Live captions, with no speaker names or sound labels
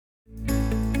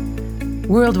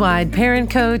Worldwide parent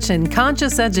coach and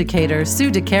conscious educator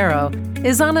Sue DeCaro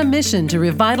is on a mission to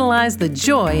revitalize the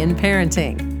joy in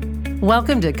parenting.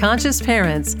 Welcome to Conscious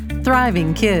Parents,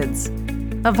 Thriving Kids,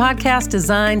 a podcast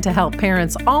designed to help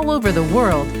parents all over the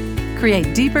world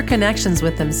create deeper connections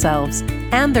with themselves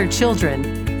and their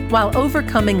children while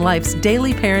overcoming life's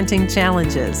daily parenting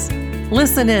challenges.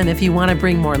 Listen in if you want to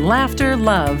bring more laughter,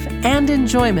 love, and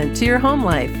enjoyment to your home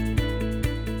life.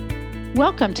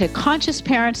 Welcome to Conscious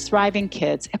Parents, Thriving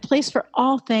Kids, a place for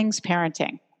all things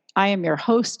parenting. I am your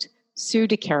host, Sue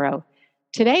DeCaro.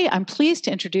 Today, I'm pleased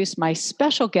to introduce my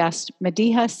special guest,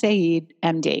 Madiha Saeed,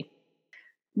 MD.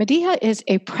 Madiha is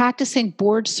a practicing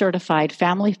board-certified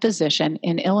family physician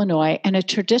in Illinois and a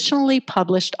traditionally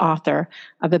published author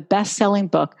of a best-selling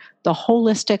book, The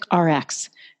Holistic RX,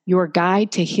 Your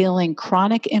Guide to Healing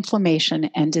Chronic Inflammation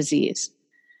and Disease.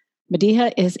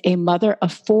 Madiha is a mother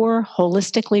of 4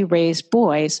 holistically raised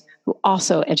boys who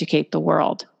also educate the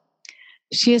world.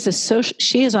 She is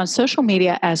on social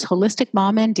media as Holistic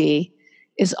Mom ND,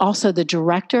 is also the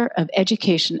Director of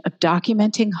Education of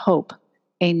Documenting Hope,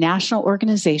 a national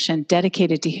organization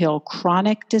dedicated to heal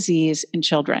chronic disease in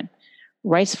children,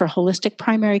 writes for holistic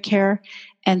primary care,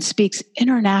 and speaks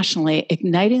internationally,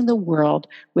 igniting the world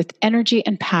with energy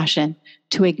and passion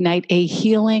to ignite a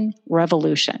healing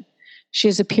revolution. She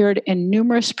has appeared in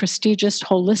numerous prestigious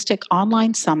holistic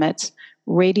online summits,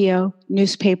 radio,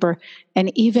 newspaper,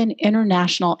 and even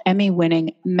international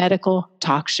Emmy-winning medical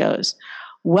talk shows.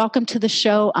 Welcome to the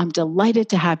show. I'm delighted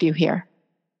to have you here.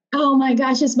 Oh my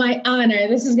gosh, it's my honor.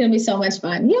 This is going to be so much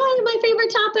fun. Yay, my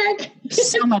favorite topic.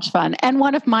 So much fun, and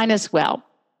one of mine as well.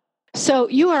 So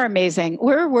you are amazing.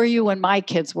 Where were you when my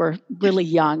kids were really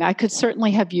young? I could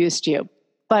certainly have used you.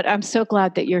 But I'm so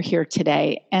glad that you're here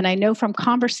today. And I know from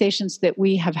conversations that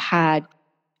we have had,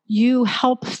 you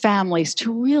help families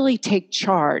to really take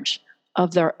charge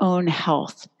of their own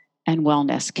health and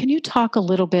wellness. Can you talk a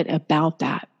little bit about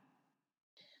that?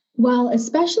 Well,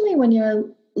 especially when you're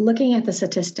looking at the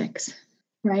statistics,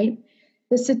 right?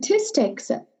 The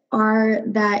statistics are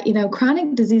that,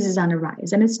 chronic disease is on the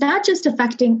rise. And it's not just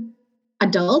affecting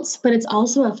adults, but it's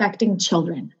also affecting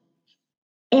children.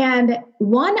 And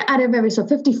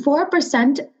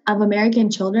 54% of American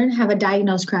children have a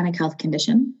diagnosed chronic health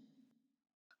condition.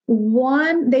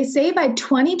 They say by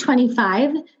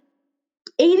 2025,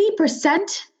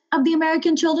 80% of the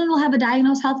American children will have a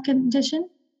diagnosed health condition.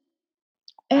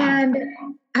 And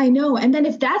I know. And then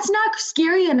if that's not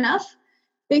scary enough,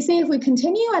 they say if we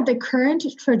continue at the current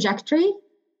trajectory,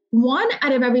 1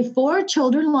 out of every 4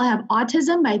 children will have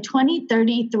autism by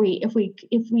 2033 if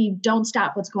we don't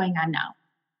stop what's going on now.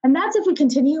 And that's if we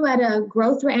continue at a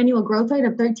annual growth rate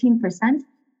of 13%.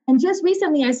 And just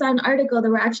recently, I saw an article that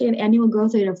we're actually at an annual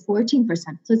growth rate of 14%.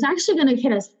 So it's actually going to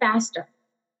hit us faster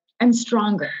and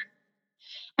stronger.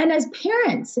 And as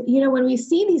parents, when we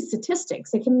see these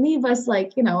statistics, it can leave us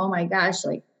oh my gosh,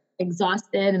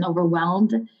 exhausted and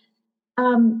overwhelmed.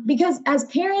 Because as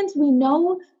parents, we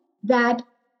know that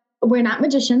we're not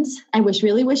magicians. I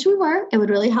really wish we were. It would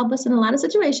really help us in a lot of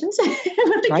situations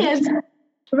with the kids.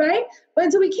 Right?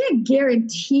 But so we can't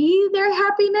guarantee their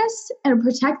happiness and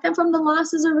protect them from the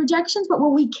losses or rejections. But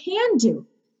what we can do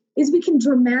is we can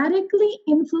dramatically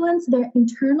influence their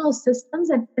internal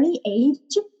systems at any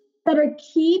age that are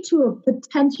key to a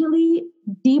potentially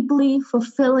deeply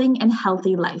fulfilling and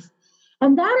healthy life.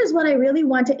 And that is what I really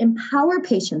want to empower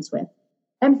patients with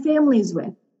and families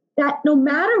with. That no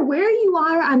matter where you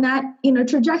are on that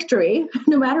trajectory,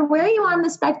 no matter where you are on the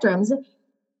spectrums,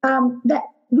 that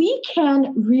we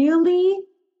can really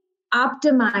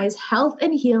optimize health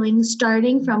and healing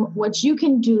starting from what you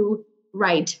can do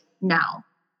right now.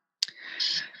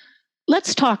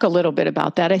 Let's talk a little bit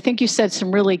about that. I think you said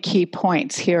some really key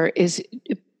points here is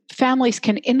families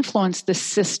can influence the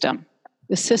system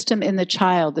in the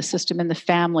child, the system in the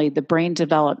family, the brain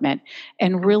development,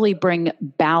 and really bring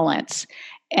balance.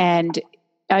 And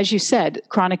as you said,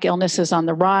 chronic illness is on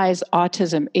the rise,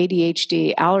 autism,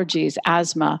 ADHD, allergies,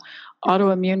 asthma,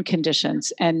 autoimmune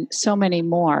conditions, and so many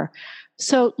more.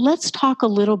 So let's talk a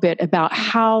little bit about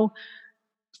how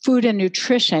food and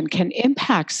nutrition can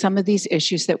impact some of these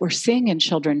issues that we're seeing in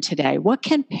children today. What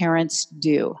can parents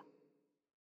do?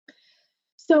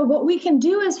 So what we can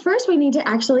do is first we need to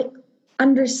actually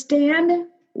understand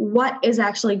what is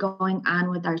actually going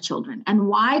on with our children and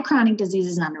why chronic disease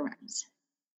is on the rise.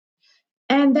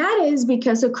 And that is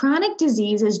because a chronic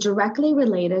disease is directly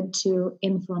related to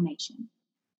inflammation.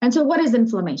 And so what is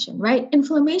inflammation, right?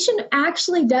 Inflammation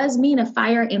actually does mean a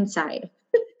fire inside.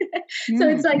 So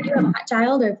it's like you're a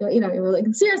child or, you're like,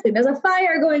 seriously, there's a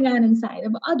fire going on inside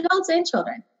of adults and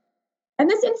children. And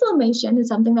this inflammation is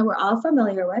something that we're all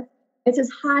familiar with. It's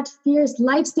this hot, fierce,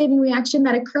 life-saving reaction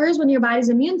that occurs when your body's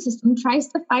immune system tries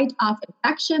to fight off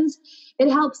infections. It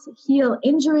helps heal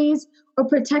injuries or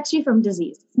protects you from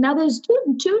disease. Now, there's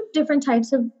two different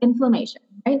types of inflammation,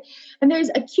 right? And there's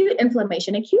acute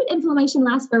inflammation. Acute inflammation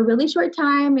lasts for a really short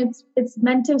time. It's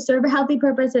meant to serve a healthy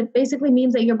purpose. It basically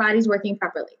means that your body's working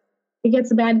properly. It gets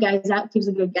the bad guys out, keeps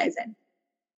the good guys in.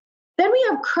 Then we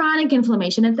have chronic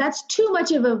inflammation, and that's too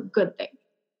much of a good thing.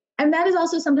 And that is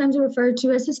also sometimes referred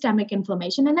to as systemic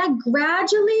inflammation. And that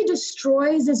gradually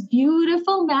destroys this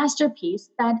beautiful masterpiece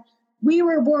that we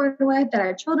were born with, that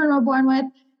our children were born with.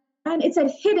 And it's a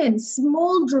hidden,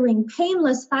 smoldering,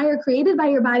 painless fire created by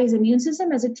your body's immune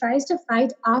system as it tries to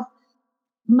fight off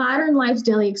modern life's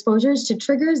daily exposures to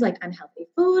triggers like unhealthy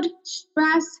food,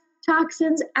 stress,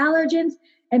 toxins, allergens,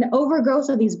 and overgrowth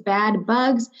of these bad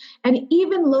bugs, and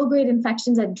even low-grade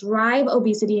infections that drive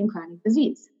obesity and chronic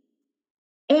disease.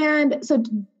 And so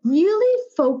really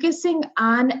focusing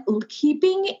on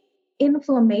keeping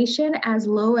inflammation as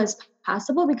low as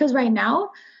possible, because right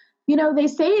now, they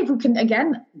say if we can,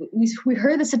 again, we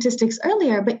heard the statistics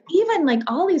earlier, but even like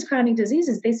all these chronic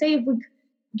diseases, they say if we,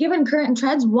 given current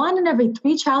trends, 1 in every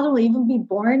 3 children will even be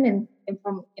born in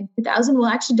 2000 will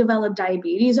actually develop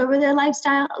diabetes over their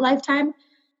lifetime.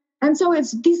 And so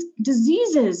it's these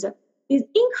diseases, this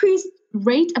increased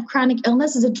rate of chronic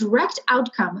illness is a direct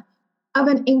outcome of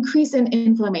an increase in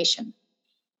inflammation.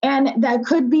 And that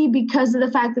could be because of the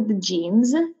fact that the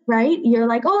genes, right? You're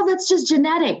like, oh, that's just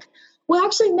genetic. Well,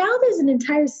 actually, now there's an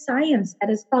entire science that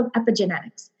is called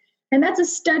epigenetics. And that's a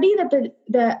study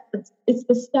it's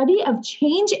the study of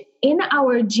change in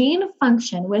our gene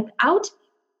function without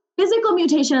physical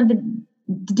mutation of the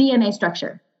DNA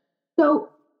structure. So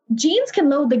genes can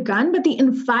load the gun, but the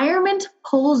environment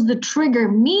pulls the trigger,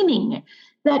 meaning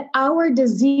that our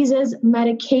diseases,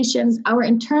 medications, our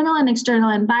internal and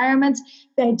external environments,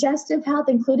 digestive health,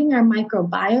 including our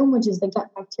microbiome, which is the gut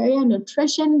bacteria,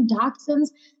 nutrition,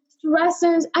 toxins,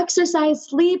 stressors, exercise,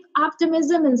 sleep,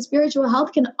 optimism, and spiritual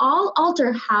health can all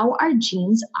alter how our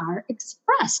genes are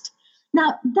expressed.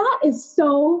 Now, that is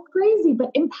so crazy,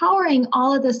 but empowering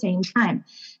all at the same time,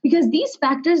 because these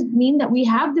factors mean that we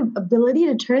have the ability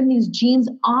to turn these genes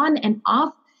on and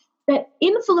off that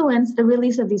influence the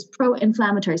release of these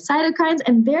pro-inflammatory cytokines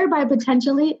and thereby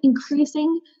potentially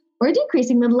increasing or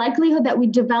decreasing the likelihood that we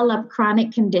develop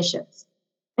chronic conditions.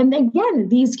 And again,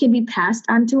 these can be passed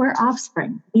on to our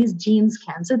offspring. These genes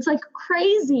can. So it's like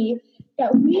crazy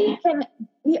that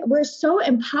we're so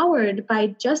empowered by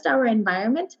just our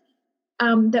environment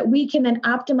that we can then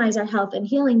optimize our health and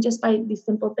healing just by these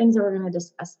simple things that we're going to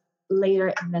discuss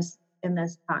later in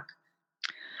this talk.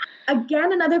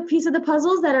 Again, another piece of the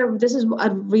puzzles this is a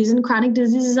reason chronic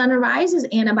disease is on the rise is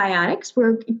antibiotics.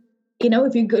 Where,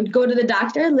 if you go to the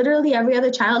doctor, literally every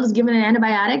other child is given an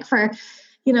antibiotic for,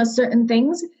 certain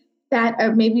things that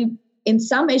are maybe in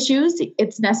some issues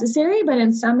it's necessary, but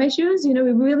in some issues, we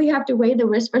really have to weigh the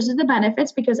risk versus the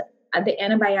benefits because the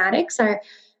antibiotics are,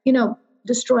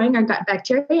 destroying our gut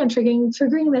bacteria and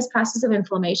triggering this process of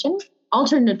inflammation,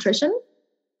 altered nutrition.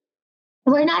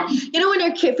 We're not, when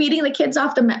you're feeding the kids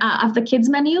off the kids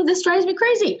menu, this drives me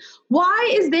crazy.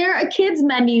 Why is there a kids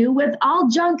menu with all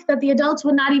junk that the adults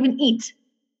would not even eat,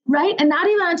 right? And not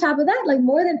even on top of that, like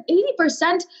more than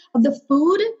 80% of the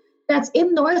food that's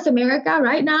in North America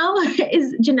right now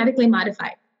is genetically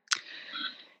modified.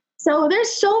 So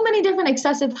there's so many different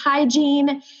excessive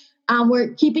hygiene.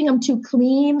 We're keeping them too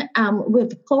clean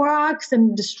with Clorox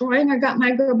and destroying our gut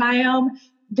microbiome.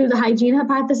 Through the hygiene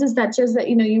hypothesis that shows that,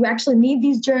 you actually need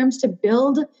these germs to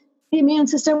build the immune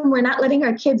system. We're not letting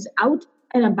our kids out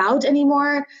and about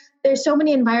anymore. There's so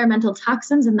many environmental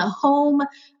toxins in the home,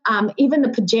 even the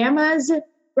pajamas,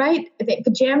 right? The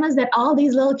pajamas that all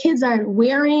these little kids are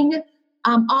wearing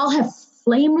all have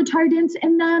flame retardants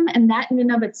in them. And that in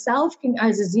and of itself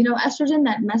is estrogen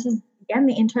that messes, again,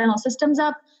 the internal systems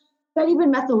up, but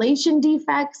even methylation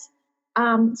defects.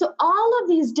 So all of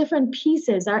these different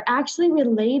pieces are actually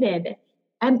related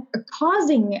and are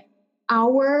causing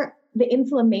the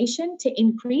inflammation to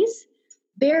increase,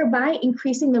 thereby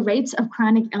increasing the rates of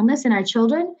chronic illness in our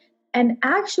children and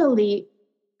actually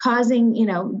causing,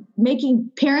 making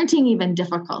parenting even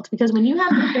difficult. Because when you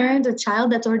have to parent a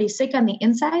child that's already sick on the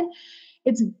inside,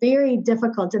 it's very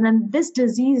difficult. And then this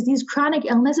disease, these chronic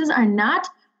illnesses are not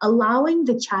allowing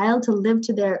the child to live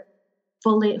to their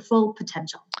full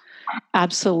potential.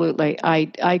 Absolutely.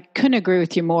 I couldn't agree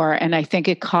with you more. And I think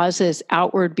it causes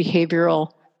outward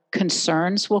behavioral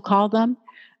concerns, we'll call them,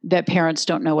 that parents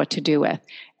don't know what to do with.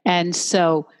 And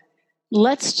so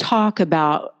let's talk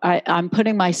about, I'm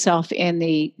putting myself in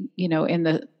the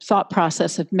thought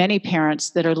process of many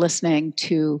parents that are listening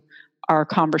to our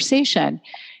conversation.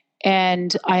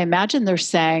 And I imagine they're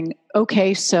saying,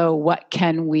 okay, so what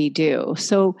can we do?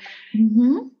 So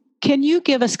can you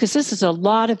give us, because this is a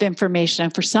lot of information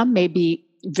and for some may be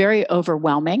very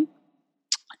overwhelming,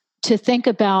 to think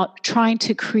about trying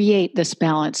to create this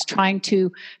balance, trying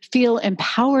to feel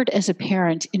empowered as a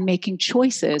parent in making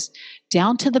choices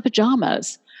down to the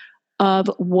pajamas of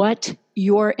what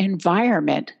your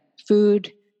environment,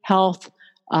 food, health,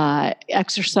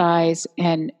 exercise,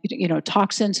 and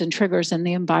toxins and triggers in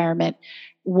the environment,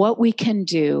 what we can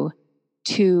do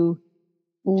to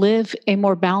live a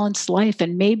more balanced life.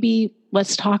 And maybe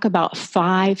let's talk about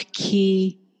 5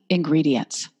 key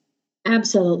ingredients.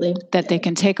 Absolutely. That they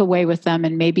can take away with them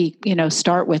and maybe,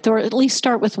 start with, or at least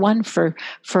start with one for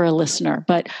a listener.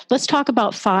 But let's talk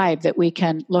about 5 that we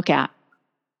can look at.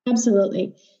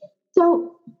 Absolutely.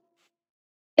 So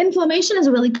inflammation is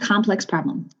a really complex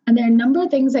problem, and there are a number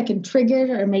of things that can trigger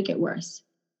it or make it worse,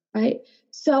 right?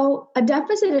 So a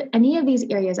deficit in any of these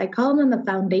areas, I call them the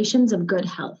foundations of good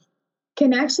health,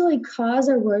 can actually cause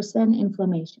or worsen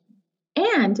inflammation.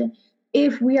 And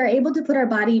if we are able to put our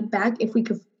body back, if we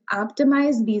could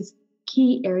optimize these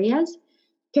key areas,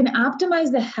 can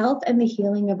optimize the health and the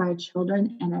healing of our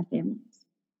children and our families.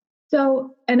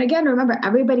 So, and again, remember,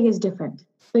 everybody is different.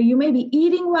 So you may be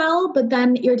eating well, but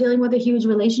then you're dealing with a huge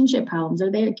relationship problems,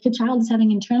 or their child is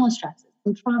having internal stresses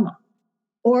and trauma.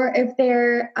 Or if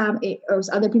they're, or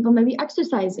other people may be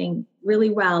exercising really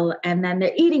well, and then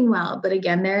they're eating well, but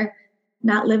again, they're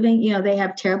not living, they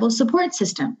have terrible support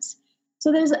systems.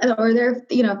 So or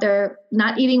they're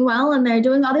not eating well and they're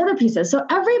doing all the other pieces. So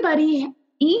everybody,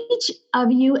 each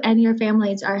of you and your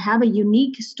families have a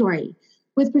unique story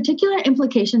with particular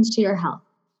implications to your health.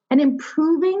 And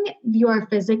improving your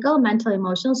physical, mental,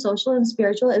 emotional, social, and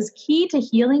spiritual is key to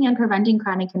healing and preventing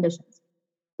chronic conditions.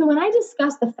 So when I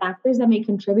discuss the factors that may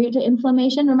contribute to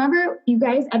inflammation, remember, you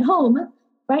guys at home,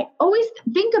 right? Always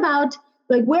think about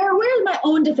where my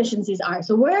own deficiencies are.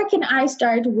 So where can I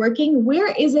start working?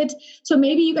 Where is it? So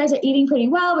maybe you guys are eating pretty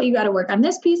well, but you got to work on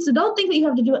this piece. So don't think that you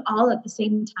have to do it all at the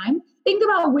same time. Think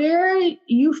about where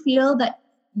you feel that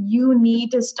you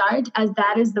need to start, as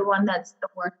that is the one that's the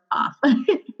worst off,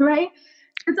 right?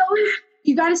 It's always,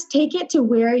 you got to take it to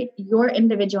where your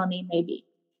individual need may be.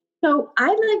 So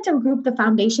I'd like to group the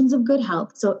foundations of good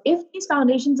health. So if these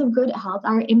foundations of good health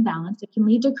are imbalanced, it can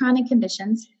lead to chronic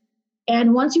conditions.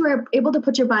 And once you are able to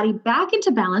put your body back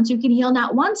into balance, you can heal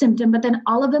not one symptom, but then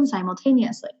all of them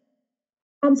simultaneously.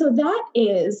 And so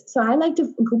I like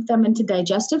to group them into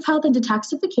digestive health and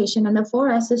detoxification. And the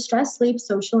 4S is stress, sleep,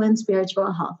 social, and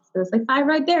spiritual health. So it's 5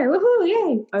 right there. Woohoo,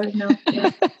 yay. Or no.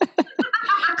 Yeah.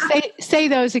 say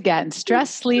those again.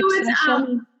 Stress, sleep, so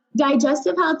it's,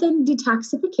 digestive health and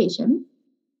detoxification,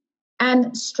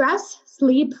 and stress,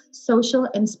 sleep, social,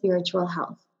 and spiritual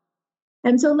health.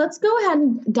 And so let's go ahead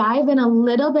and dive in a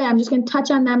little bit. I'm just going to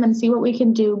touch on them and see what we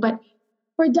can do. But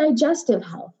for digestive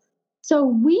health, so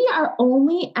we are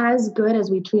only as good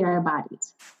as we treat our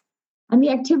bodies. And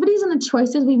the activities and the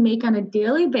choices we make on a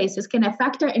daily basis can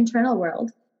affect our internal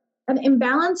world. And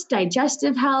imbalanced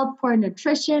digestive health, poor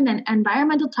nutrition, and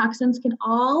environmental toxins can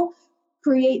all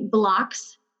create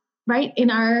blocks, right,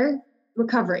 in our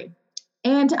recovery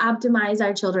and to optimize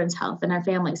our children's health and our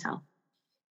family's health.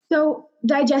 So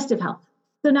digestive health.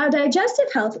 So now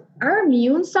digestive health, our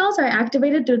immune cells are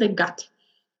activated through the gut.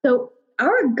 So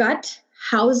our gut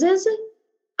houses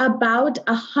about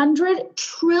 100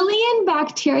 trillion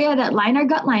bacteria that line our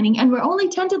gut lining, and we're only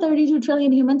 10 to 32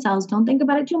 trillion human cells. Don't think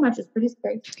about it too much. It's pretty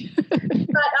scary.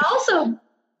 But also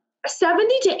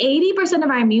 70 to 80% of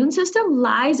our immune system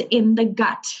lies in the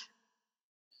gut.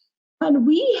 And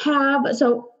we have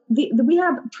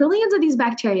trillions of these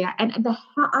bacteria, and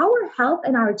our health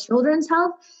and our children's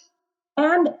health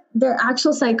and their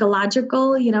actual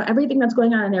psychological, everything that's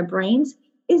going on in their brains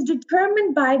is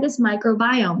determined by this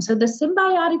microbiome. So the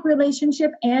symbiotic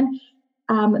relationship and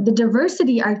the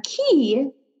diversity are key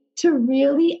to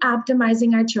really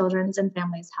optimizing our children's and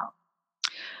families' health.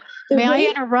 May I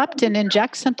interrupt and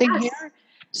inject something here?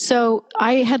 So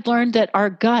I had learned that our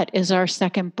gut is our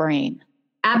second brain.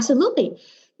 Absolutely.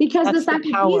 Because this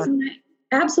microbiome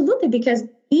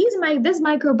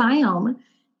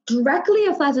directly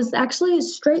affects,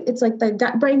 it's like the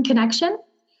gut brain connection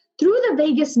through the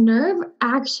vagus nerve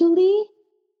actually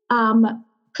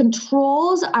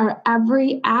controls our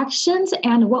every actions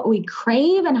and what we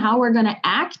crave and how we're going to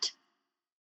act.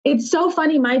 It's so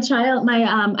funny. My children,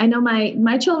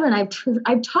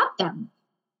 I've taught them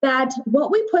that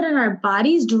what we put in our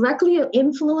bodies directly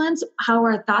influence how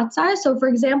our thoughts are. So for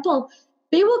example,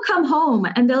 they will come home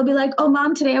and they'll be like, "Oh,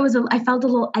 Mom, today I felt a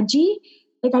little edgy."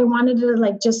 like I wanted to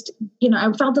like just,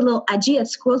 I felt a little edgy at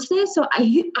school today. So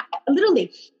I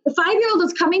literally, the 5-year-old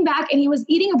was coming back and he was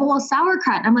eating a bowl of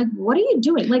sauerkraut. And I'm like, what are you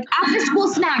doing? Like after school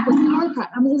snack with sauerkraut.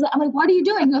 I'm like, what are you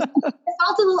doing? He goes, I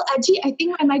felt a little edgy. I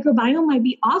think my microbiome might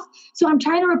be off. So I'm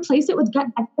trying to replace it with gut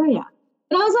bacteria.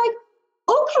 And I was like,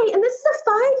 okay. And this is a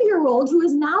 5-year-old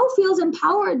who now feels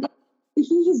empowered that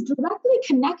he's directly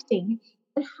connecting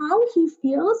and how he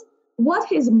feels, what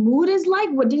his mood is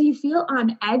like, what did he feel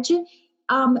on edge to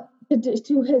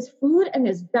his food and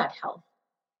his gut health.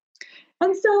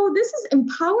 And so this is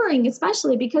empowering,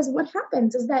 especially because what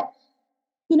happens is that,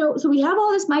 so we have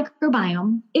all this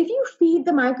microbiome. If you feed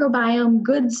the microbiome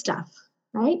good stuff,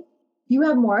 right, you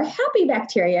have more happy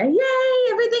bacteria.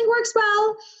 Yay, everything works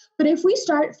well. But if we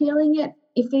start feeding it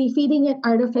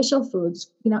artificial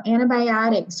foods,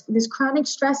 antibiotics, these chronic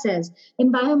stresses,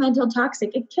 environmental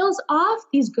toxic, it kills off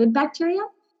these good bacteria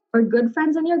or good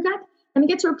friends in your gut, and it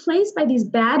gets replaced by these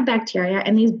bad bacteria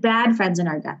and these bad friends in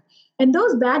our gut. And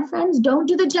those bad friends don't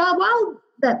do the job well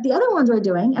that the other ones are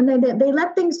doing, and they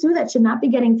let things through that should not be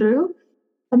getting through.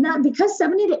 And that because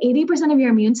 70 to 80% of your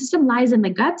immune system lies in the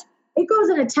gut, it goes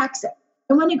and attacks it.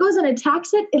 And when it goes and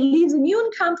attacks it, it leaves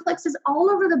immune complexes all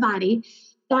over the body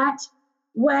that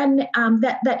when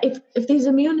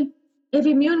if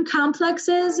immune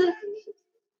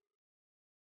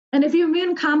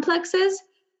complexes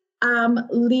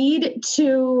lead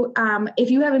to if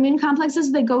you have immune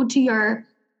complexes that go to your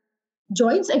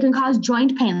joints, it can cause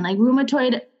joint pain like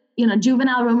rheumatoid,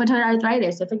 juvenile rheumatoid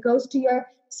arthritis. If it goes to your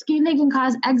skin, it can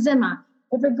cause eczema.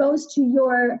 If it goes to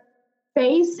your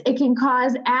face, it can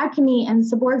cause acne and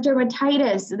seborrheic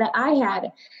dermatitis that I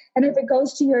had. And if it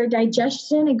goes to your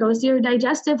digestion, it goes to your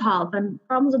digestive health and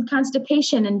problems with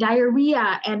constipation and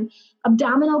diarrhea and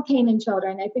abdominal pain in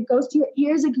children. If it goes to your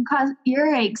ears, it can cause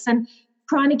earaches and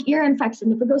chronic ear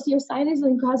infection. If it goes to your sinuses, it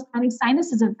can cause chronic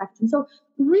sinuses infection. So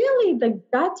really the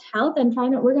gut health and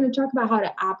we're going to talk about how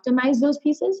to optimize those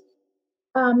pieces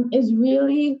is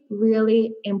really,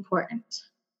 really important.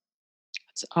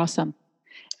 That's awesome.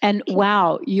 And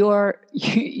wow, your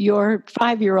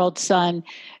 5-year-old son,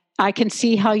 I can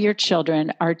see how your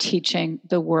children are teaching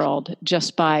the world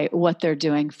just by what they're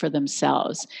doing for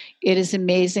themselves. It is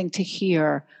amazing to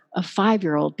hear a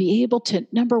 5-year-old be able to,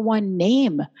 number one,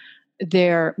 name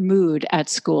their mood at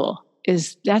school.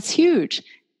 That's huge.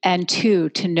 And 2,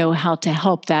 to know how to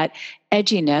help that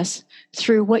edginess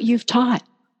through what you've taught.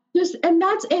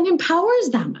 And empowers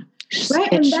them,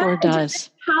 right? It sure does.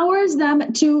 Empowers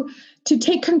them to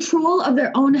take control of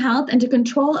their own health and to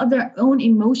control of their own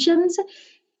emotions.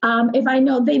 If they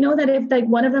know that if like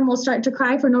one of them will start to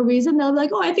cry for no reason, they'll be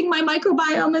like, oh, I think my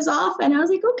microbiome is off. And I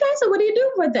was like, okay, so what do you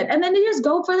do with it? And then they just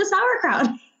go for the sauerkraut.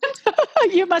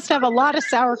 You must have a lot of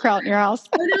sauerkraut in your house.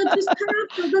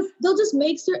 They'll just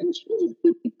make certain changes.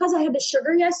 Because I had the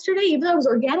sugar yesterday, even though it was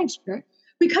organic sugar,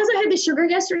 because I had the sugar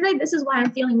yesterday, this is why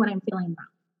I'm feeling what I'm feeling now.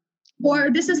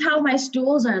 Or this is how my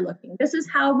stools are looking. This is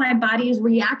how my body is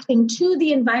reacting to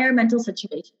the environmental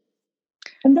situation.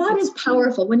 And that is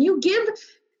powerful. When you give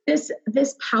this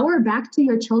power back to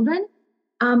your children,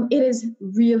 it is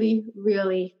really,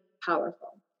 really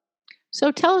powerful.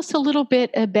 So tell us a little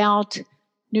bit about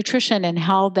nutrition and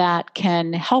how that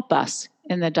can help us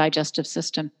in the digestive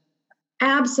system.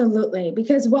 Absolutely.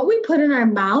 Because what we put in our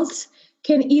mouths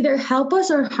can either help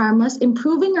us or harm us,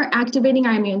 improving or activating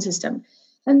our immune system.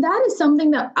 And that is something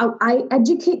that I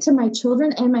educate to my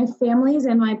children and my families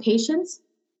and my patients,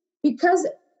 because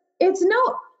it's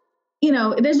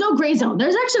there's no gray zone.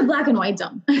 There's actually a black and white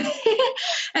zone.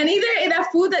 And either that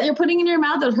food that you're putting in your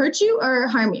mouth will hurt you or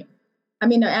harm you.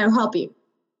 It'll help you.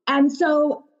 And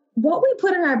so what we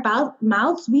put in our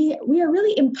mouths, we are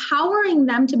really empowering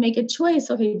them to make a choice.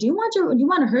 Okay, do you want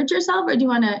to hurt yourself or do you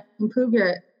want to improve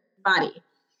your body?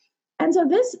 And so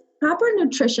this proper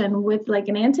nutrition with like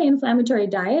an anti-inflammatory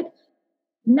diet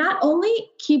not only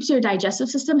keeps your digestive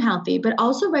system healthy, but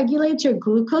also regulates your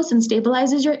glucose and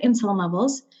stabilizes your insulin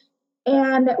levels.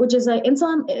 And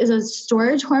insulin is a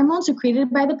storage hormone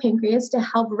secreted by the pancreas to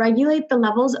help regulate the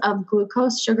levels of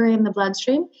glucose, sugar in the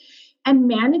bloodstream, and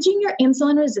managing your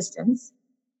insulin resistance.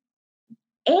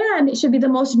 And it should be the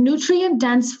most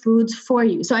nutrient-dense foods for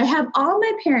you. So I have all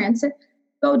my parents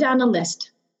go down a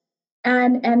list,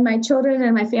 and my children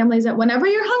and my families, that whenever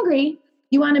you're hungry,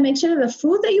 you want to make sure that the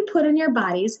food that you put in your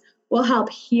bodies will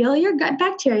help heal your gut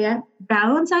bacteria,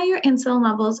 balance out your insulin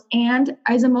levels, and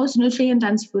is the most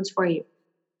nutrient-dense foods for you.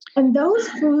 And those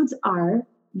foods are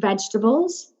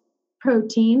vegetables,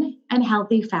 protein, and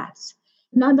healthy fats.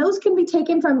 Now, those can be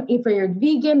taken from if you're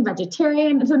vegan,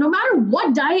 vegetarian. So no matter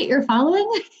what diet you're following,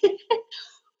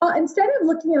 instead of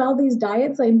looking at all these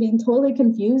diets and being totally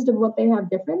confused of what they have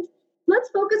different, let's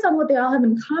focus on what they all have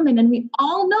in common. And we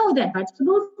all know that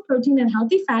vegetables, protein, and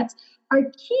healthy fats are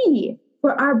key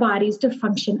for our bodies to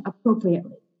function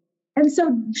appropriately. And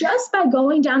so just by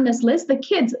going down this list, the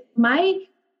kids, my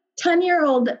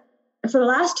 10-year-old, for the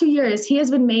last 2 years, he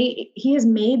has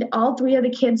made all three of the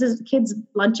kids'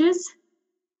 lunches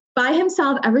by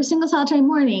himself every single solitary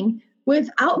morning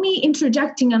without me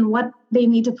interjecting on what they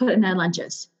need to put in their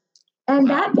lunches. And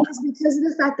that is because of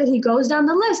the fact that he goes down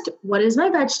the list. What is my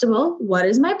vegetable? What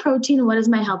is my protein? What is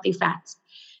my healthy fats?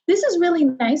 This is really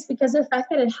nice because of the fact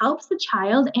that it helps the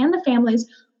child and the families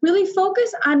really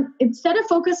focus on, instead of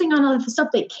focusing on all the stuff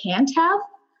they can't have,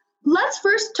 let's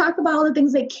first talk about all the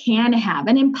things they can have,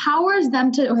 and empowers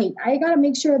them to, okay, I got to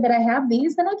make sure that I have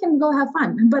these, then I can go have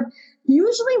fun. But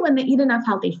usually when they eat enough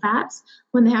healthy fats,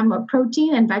 when they have more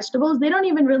protein and vegetables, they don't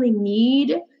even really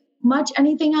need much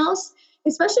anything else,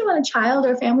 especially when a child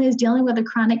or family is dealing with a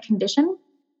chronic condition.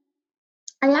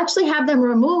 I actually have them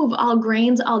remove all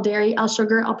grains, all dairy, all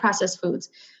sugar, all processed foods,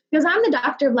 because I'm the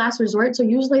doctor of last resort. So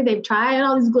usually they've tried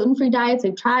all these gluten-free diets,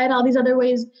 they've tried all these other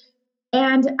ways.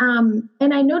 And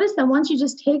I noticed that once you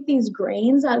just take these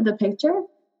grains out of the picture,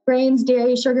 grains,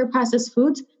 dairy, sugar, processed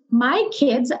foods, my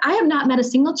kids, I have not met a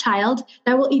single child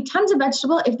that will eat tons of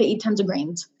vegetable if they eat tons of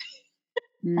grains.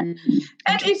 And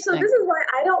so this is why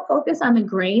I don't focus on the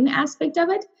grain aspect of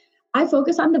it. I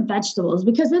focus on the vegetables,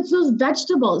 because it's those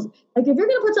vegetables. Like if you're going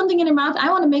to put something in your mouth, I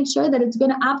want to make sure that it's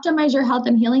going to optimize your health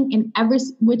and healing in every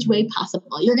which way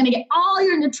possible. You're going to get all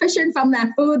your nutrition from that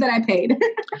food that I paid.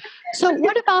 So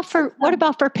what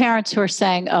about for parents who are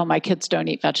saying, "Oh, my kids don't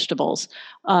eat vegetables"?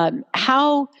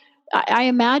 How I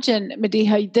imagine,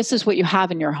 Mediha, this is what you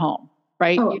have in your home,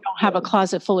 right? You don't have a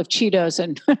closet full of Cheetos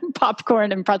and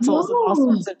popcorn and pretzels and all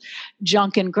sorts of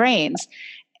junk and grains.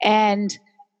 And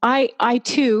I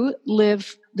too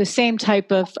live the same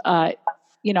type of, I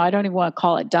don't even want to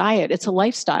call it diet. It's a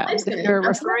lifestyle that you're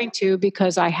referring to,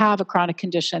 because I have a chronic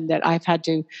condition that I've had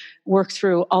to work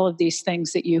through all of these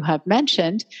things that you have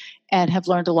mentioned and have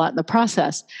learned a lot in the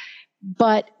process.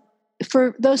 But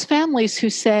for those families who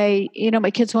say,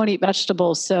 my kids won't eat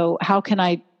vegetables, so how can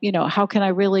I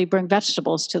really bring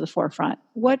vegetables to the forefront?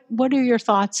 What are your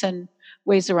thoughts and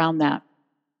ways around that?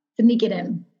 Sneak it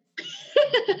in.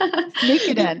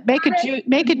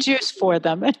 Make a juice for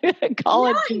them. Call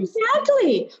it juice.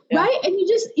 Exactly. Yeah. Right. And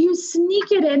you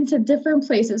sneak it into different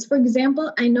places. For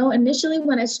example, I know initially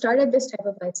when I started this type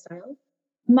of lifestyle,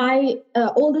 my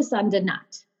oldest son did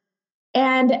not.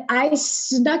 And I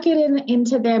stuck it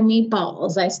into their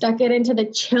meatballs. I stuck it into the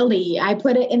chili. I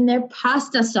put it in their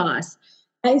pasta sauce.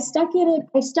 I stuck it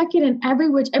in every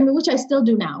which I still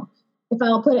do now. If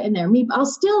I'll put it in there, I'll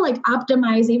still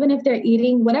optimize, even if they're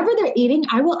eating whatever they're eating,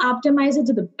 I will optimize it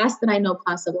to the best that I know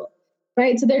possible,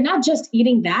 right? So they're not just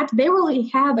eating that; they will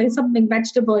have something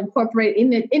vegetable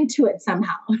incorporated into it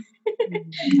somehow.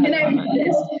 And I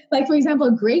noticed, for example,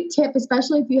 a great tip,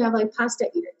 especially if you have pasta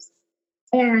eaters.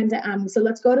 And so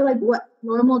let's go to what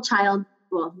not normal,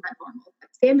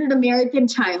 standard American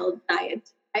child diet,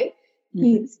 right?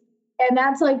 Eats, and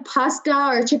that's pasta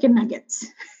or chicken nuggets.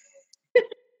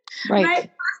 Right. Pasta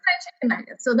and chicken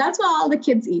nuggets. So that's what all the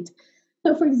kids eat.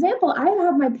 So for example, I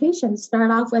have my patients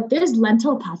start off with, there's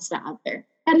lentil pasta out there.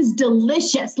 That is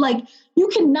delicious. You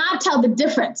cannot tell the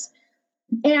difference.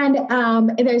 And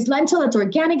there's lentil, it's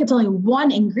organic. It's only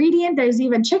one ingredient. There's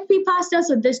even chickpea pasta.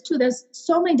 So there's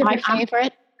so many different. My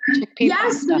favorite, chickpea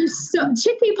pasta. There's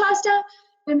chickpea pasta,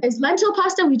 and there's lentil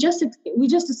pasta. We just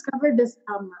discovered this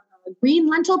green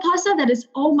lentil pasta that is,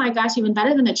 oh my gosh, even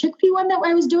better than the chickpea one that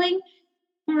I was doing.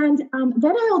 And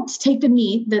then I'll take the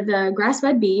meat, the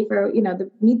grass-fed beef, or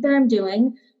the meat that I'm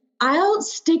doing. I'll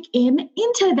stick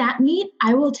into that meat.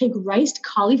 I will take riced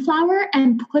cauliflower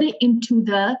and put it into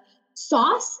the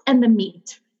sauce and the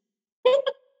meat.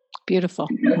 Beautiful.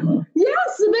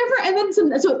 Yes.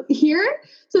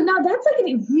 So now that's a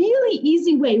really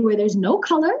easy way where there's no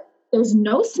color, there's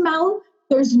no smell,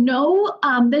 there's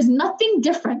nothing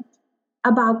different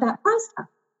about that pasta.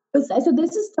 So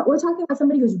we're talking about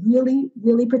somebody who's really,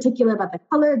 really particular about the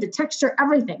color, the texture,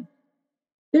 everything.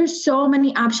 There's so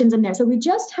many options in there. So we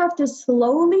just have to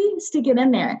slowly stick it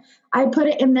in there. I put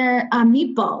it in their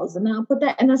meatballs, and I'll put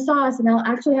that in the sauce, and I'll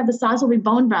actually have the sauce will be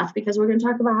bone broth, because we're going to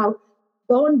talk about how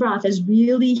bone broth is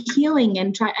really healing,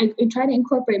 and I try to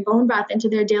incorporate bone broth into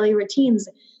their daily routines.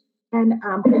 And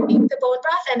eat the bone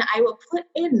broth, and I will put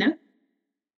in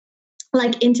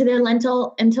into their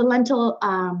lentil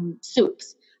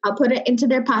soups. I'll put it into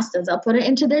their pastas. I'll put it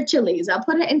into their chilies. I'll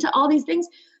put it into all these things.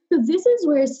 So this is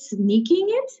where sneaking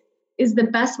it is the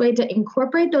best way to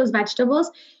incorporate those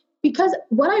vegetables. because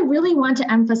what I really want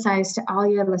to emphasize to all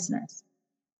your listeners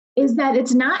is that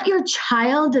it's not your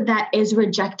child that is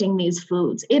rejecting these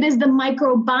foods. It is the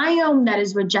microbiome that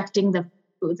is rejecting the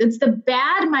foods. It's the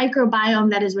bad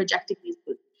microbiome that is rejecting these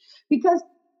foods. Because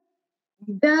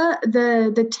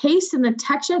the taste and the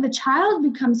texture, the child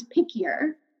becomes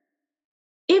pickier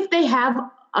if they have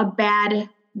a bad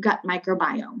gut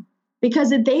microbiome.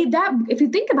 Because if you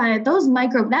think about it,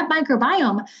 that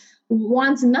microbiome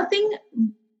wants nothing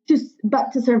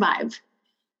but to survive.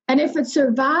 And if it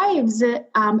survives,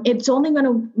 it's only going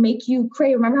to make you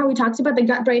crave. Remember how we talked about the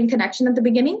gut-brain connection at the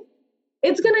beginning?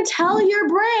 It's going to tell your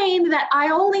brain that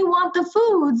I only want the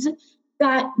foods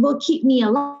that will keep me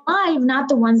alive, not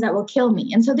the ones that will kill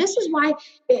me. And so this is why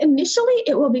initially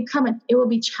it will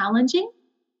be challenging,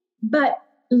 but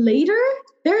later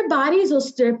their bodies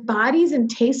and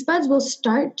taste buds will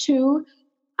start to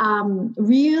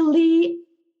really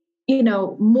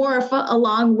morph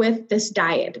along with this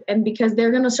diet. And because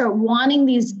they're going to start wanting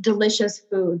these delicious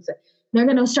foods, they're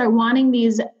going to start wanting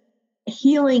these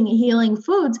healing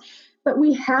foods, but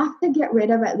we have to get rid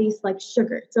of at least like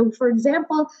sugar. So for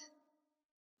example,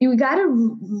 you got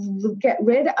to get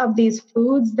rid of these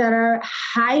foods that are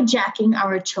hijacking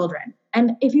our children.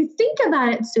 And if you think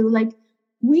about it, Sue, like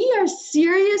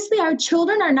our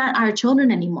children are not our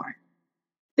children anymore.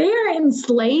 They are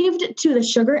enslaved to the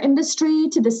sugar industry,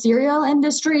 to the cereal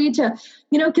industry,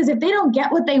 because if they don't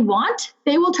get what they want,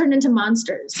 they will turn into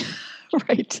monsters.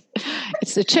 Right.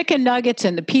 It's the chicken nuggets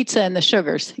and the pizza and the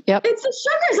sugars. Yep. It's the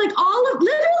sugars,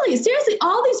 literally, seriously,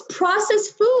 all these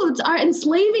processed foods are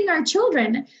enslaving our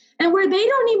children, and where they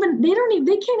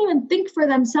can't even think for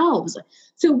themselves.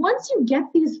 So once you get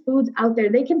these foods out there,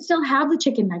 they can still have the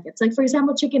chicken nuggets. Like for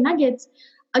example, chicken nuggets.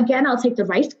 Again, I'll take the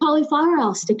rice cauliflower,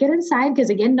 I'll stick it inside because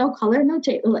again, no color, no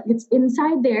taste. It's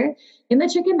inside there in the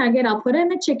chicken nugget. I'll put it in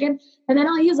the chicken, and then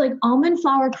I'll use like almond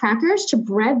flour crackers to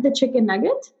bread the chicken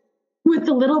nugget with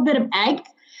a little bit of egg.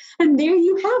 And there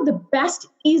you have the best,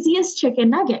 easiest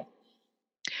chicken nugget.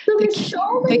 So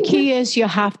the key is you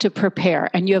have to prepare,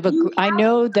 and I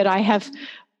know that I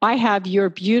have your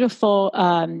beautiful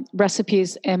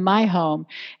recipes in my home.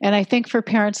 And I think for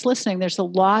parents listening, there's a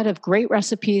lot of great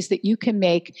recipes that you can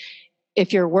make.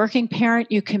 If you're a working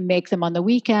parent, you can make them on the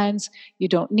weekends. You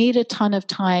don't need a ton of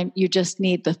time. You just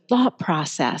need the thought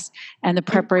process and the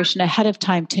preparation ahead of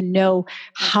time to know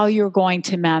how you're going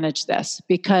to manage this.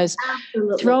 Because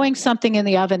throwing something in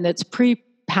the oven that's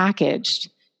pre-packaged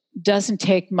doesn't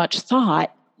take much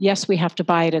thought. Yes, we have to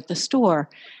buy it at the store.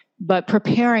 But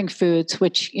preparing foods,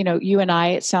 which, you and I,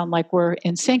 it sound like we're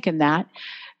in sync in that,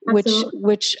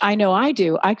 which I know I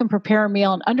do. I can prepare a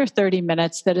meal in under 30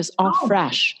 minutes that is all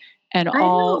fresh and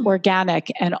all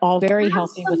organic and all very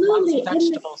healthy with lots of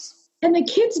vegetables. And the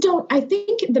kids I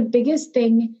think the biggest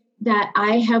thing that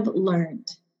I have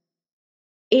learned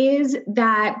is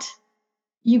that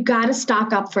you got to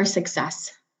stock up for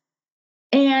success.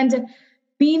 And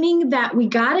meaning that we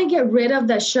got to get rid of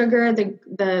the sugar,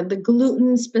 the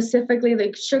gluten, specifically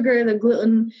the sugar, the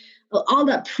gluten, all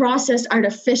that processed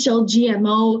artificial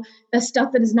GMO, the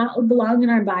stuff that does not belong in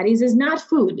our bodies is not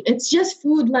food. It's just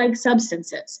food-like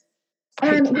substances.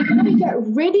 And we got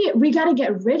to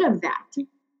get rid of that.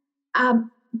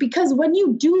 Because when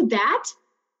you do that,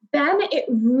 then it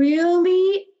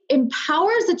really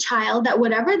empowers the child that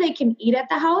whatever they can eat at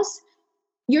the house,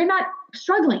 you're not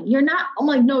struggling. You're not, I'm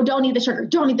like, no, don't eat the sugar.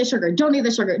 Don't eat the sugar. Don't eat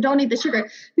the sugar. Don't eat the sugar.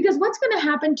 Because what's going to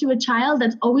happen to a child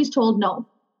that's always told no?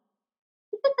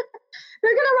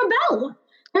 They're going to rebel.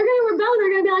 They're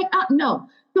going to be like, no.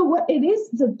 So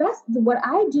what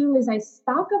I do is I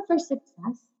stock up for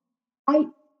success. I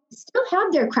still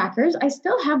have their crackers. I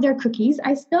still have their cookies.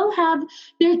 I still have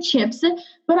their chips,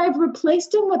 but I've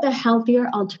replaced them with a healthier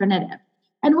alternative.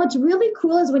 And what's really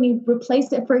cool is when you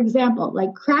replace it, for example,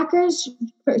 like crackers,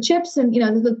 chips, and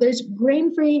there's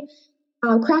grain-free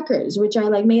crackers, which are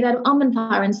like made out of almond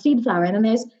flour and seed flour. And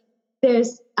then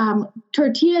there's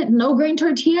no grain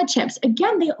tortilla chips.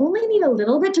 Again, they only need a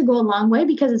little bit to go a long way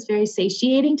because it's very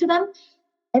satiating to them.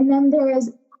 And then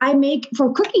I make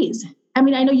for cookies. I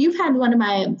mean, I know you've had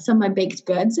some of my baked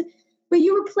goods, but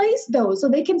you replace those so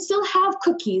they can still have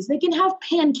cookies. They can have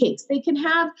pancakes. They can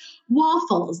have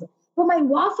waffles. Well, my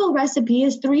waffle recipe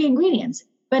is 3 ingredients: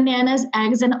 bananas,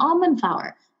 eggs, and almond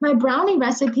flour. My brownie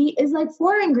recipe is like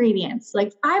 4 ingredients,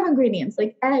 like 5 ingredients,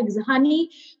 like eggs, honey,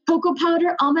 cocoa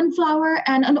powder, almond flour,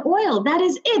 and an oil. That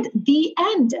is it, the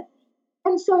end.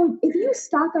 And so if you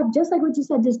stock up, just like what you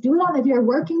said, just do it if you're a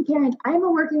working parent. I'm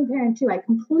a working parent too. I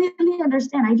completely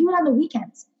understand. I do it on the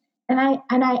weekends. And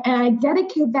I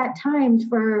dedicate that time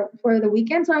for the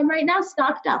weekend. So I'm right now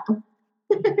stocked up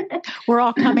We're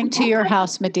all coming to your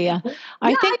house, Medea.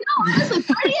 I know. Honestly,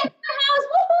 party at your house.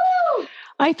 Woohoo!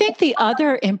 I think the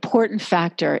other important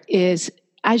factor is,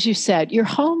 as you said, your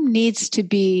home needs to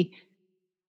be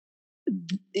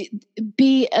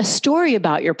a story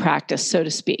about your practice, so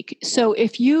to speak. So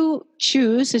if you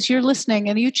choose, as you're listening,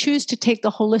 and you choose to take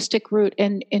the holistic route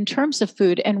in terms of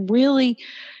food and really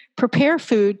prepare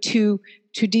food to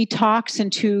detox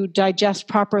and to digest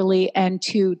properly and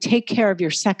to take care of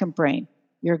your second brain,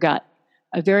 your gut,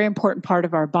 a very important part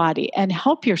of our body, and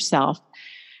help yourself,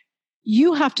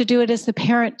 you have to do it as the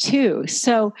parent too.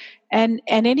 So, and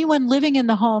anyone living in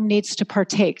the home needs to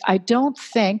partake. I don't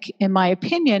think, in my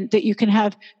opinion, that you can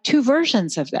have two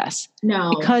versions of this.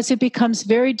 No. Because it becomes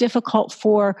very difficult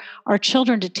for our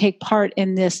children to take part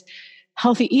in this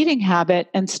healthy eating habit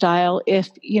and style if,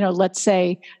 let's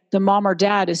say the mom or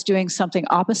dad is doing something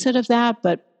opposite of that,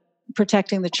 but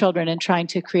protecting the children and trying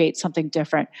to create something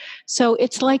different. So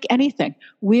it's like anything.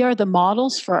 We are the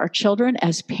models for our children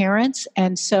as parents.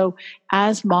 And so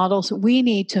as models, we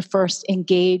need to first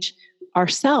engage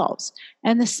ourselves.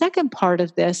 And the second part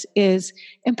of this is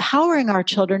empowering our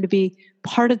children to be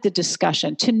part of the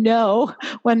discussion, to know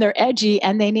when they're edgy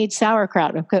and they need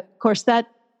sauerkraut. Of course,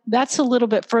 that's a little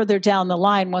bit further down the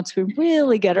line once we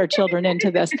really get our children into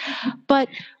this. But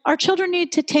our children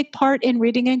need to take part in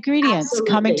reading ingredients,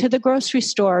 Absolutely. Coming to the grocery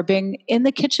store, being in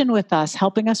the kitchen with us,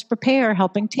 helping us prepare,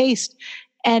 helping taste,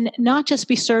 and not just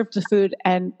be served the food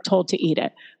and told to eat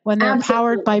it. When they're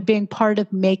empowered by being part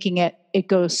of making it, it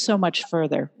goes so much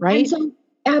further, right?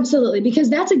 Absolutely, because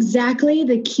that's exactly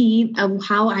the key of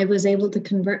how I was able to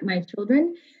convert my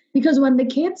children. Because when the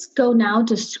kids go now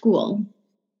to school,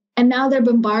 and now they're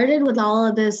bombarded with all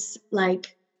of this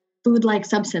like food-like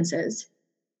substances,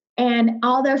 and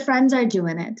all their friends are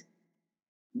doing it.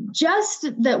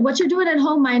 Just that what you're doing at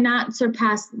home might not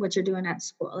surpass what you're doing at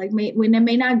school. Like when they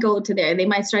may not go to there, they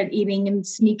might start eating and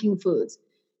sneaking foods.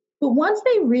 But once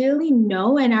they really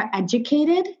know and are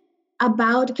educated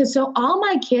about, because so all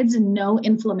my kids know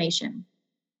inflammation.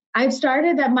 I've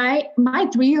started that my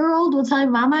 3-year-old will tell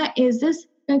me, Mama, is this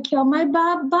going to kill my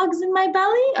bugs in my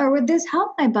belly, or would this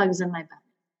help my bugs in my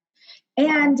belly?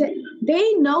 And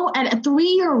they know, and a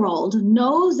 3-year-old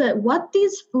knows that what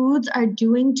these foods are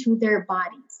doing to their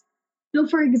bodies. So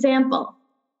for example,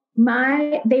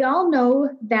 they all know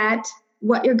that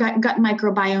what your gut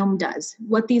microbiome does,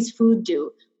 what these foods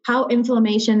do, how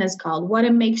inflammation is called, what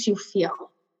it makes you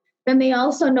feel. Then they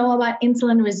also know about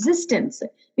insulin resistance,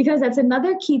 because that's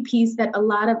another key piece that a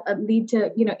lot of lead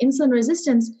to, insulin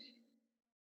resistance.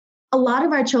 A lot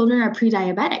of our children are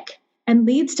pre-diabetic and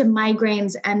leads to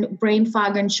migraines and brain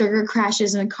fog and sugar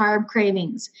crashes and carb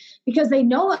cravings, because they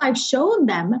know I've shown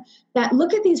them that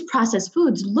look at these processed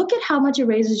foods, look at how much it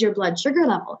raises your blood sugar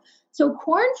level. So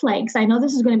cornflakes, I know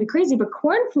this is going to be crazy, but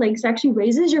cornflakes actually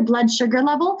raises your blood sugar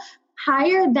level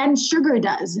higher than sugar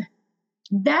does.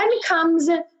 Then comes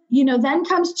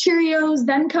Cheerios,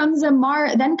 then comes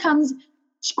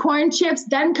corn chips,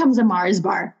 then comes a Mars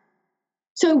bar.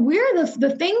 So we're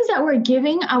the things that we're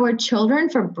giving our children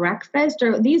for breakfast,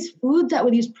 or these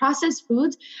processed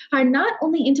foods, are not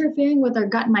only interfering with their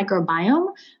gut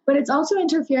microbiome, but it's also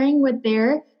interfering with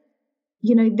their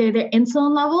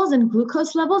insulin levels and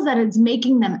glucose levels, that it's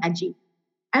making them edgy.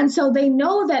 And so they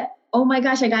know that, oh my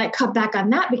gosh, I got to cut back on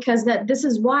that, because this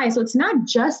is why. So it's not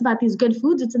just about these good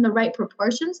foods, it's in the right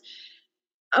proportions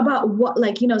about what,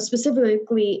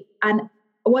 specifically on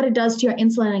what it does to your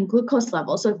insulin and glucose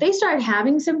level. So if they start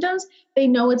having symptoms, they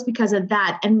know it's because of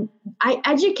that. And I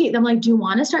educate them, like, do you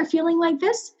want to start feeling like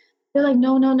this? They're like,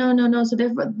 no. So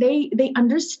therefore they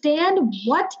understand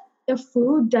what the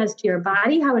food does to your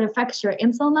body, how it affects your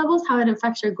insulin levels, how it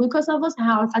affects your glucose levels,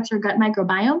 how it affects your gut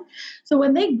microbiome. So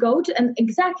when they go to, and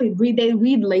they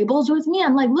read labels with me,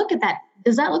 I'm like, look at that.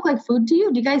 Does that look like food to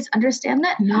you? Do you guys understand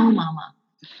that? No, Mama.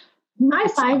 My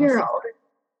 5-year-old,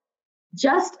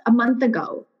 just a month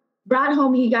ago, brought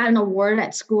home, he got an award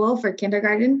at school for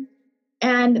kindergarten,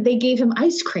 and they gave him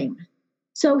ice cream.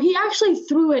 So he actually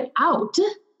threw it out,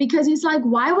 because he's like,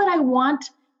 why would I want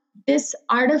this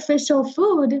artificial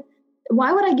food?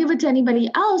 Why would I give it to anybody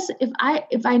else if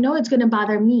I know it's going to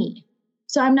bother me?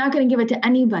 So I'm not going to give it to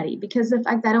anybody, because of the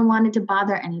fact I don't want it to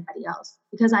bother anybody else,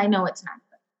 because I know it's not good.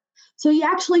 So he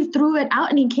actually threw it out,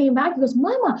 and he came back and goes,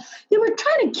 Mama, they were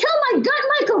trying to kill my gut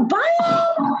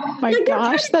microbiome. Oh my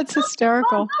gosh, that's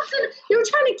hysterical. They were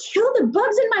trying to kill the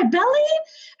bugs in my belly.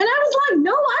 And I was like,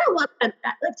 no, I don't want that.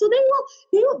 So they will,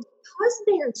 because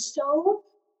they are so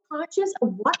conscious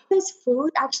of what this food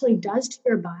actually does to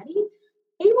your body,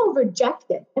 they will reject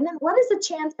it. And then what is the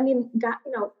chance? I mean,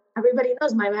 everybody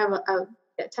knows I have a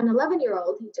 10,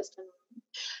 11-year-old. He just turned 11.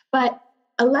 But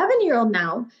 11-year-old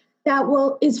now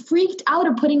that is freaked out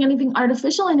of putting anything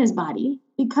artificial in his body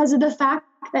because of the fact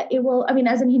that it will,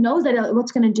 as in he knows that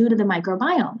what's going to do to the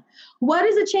microbiome. What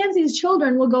is the chance these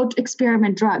children will go to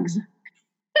experiment drugs?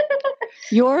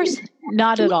 Yours?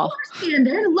 Not at all.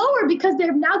 Standard lower because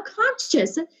they're now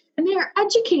conscious and they are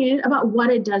educated about what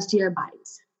it does to your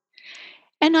bodies.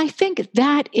 And I think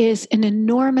that is an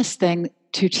enormous thing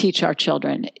to teach our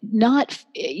children.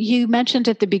 You mentioned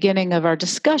at the beginning of our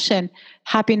discussion,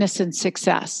 happiness and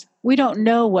success. We don't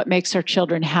know what makes our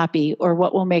children happy or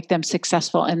what will make them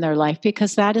successful in their life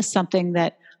because that is something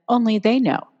that only they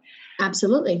know.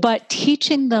 Absolutely. But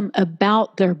teaching them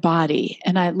about their body,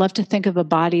 and I love to think of a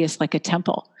body as like a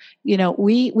temple.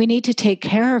 We need to take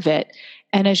care of it.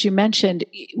 And as you mentioned,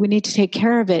 we need to take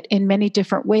care of it in many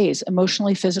different ways,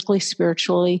 emotionally, physically,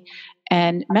 spiritually,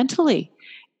 and mentally.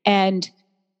 And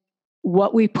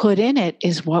what we put in it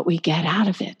is what we get out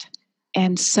of it.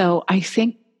 And so I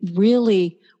think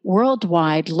really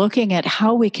worldwide, looking at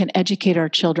how we can educate our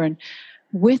children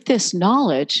with this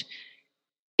knowledge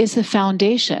is the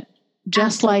foundation.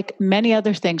 Just like many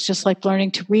other things, just like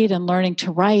learning to read and learning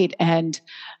to write and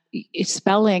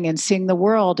spelling and seeing the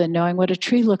world and knowing what a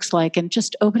tree looks like and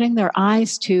just opening their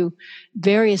eyes to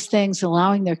various things,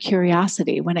 allowing their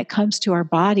curiosity when it comes to our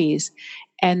bodies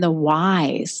and the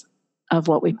whys of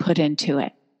what we put into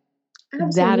it.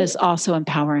 Absolutely. That is also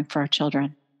empowering for our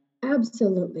children.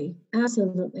 Absolutely.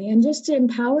 Absolutely. And just to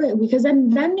empower it, because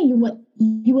then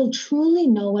you will truly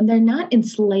know when they're not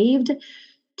enslaved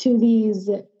to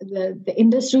the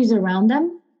industries around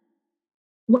them.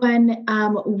 When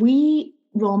we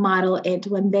role model it,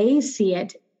 when they see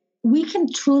it, we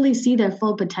can truly see their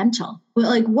full potential.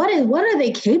 Like, what are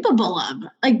they capable of?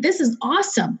 Like, this is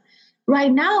awesome.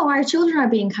 Right now, our children are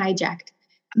being hijacked.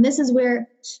 And this is where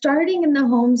starting in the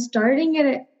home, starting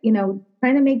at,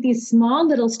 trying to make these small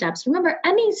little steps. Remember,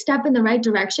 any step in the right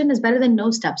direction is better than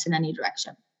no steps in any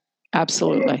direction.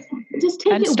 Absolutely. Just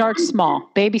take and start small,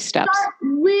 baby steps. Start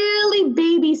really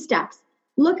baby steps.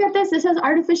 Look at this. This has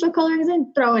artificial colorings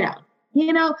and throw it out.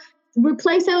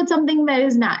 Replace it with something that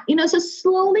is not. So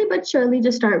slowly but surely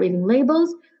just start reading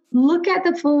labels. Look at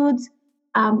the foods.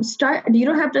 You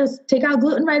don't have to take out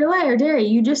gluten right away or dairy.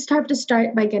 You just have to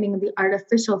start by getting the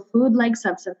artificial food-like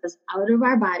substances out of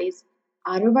our bodies,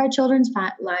 out of our children's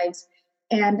lives,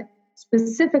 and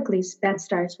specifically that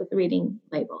starts with reading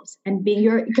labels and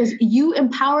because you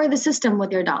empower the system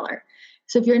with your dollar.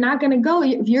 So if you're not going to go,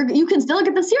 you can still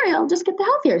get the cereal, just get the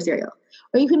healthier cereal,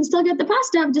 or you can still get the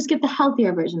pasta, just get the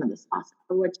healthier version of this pasta,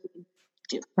 or what you can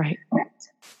do. Right.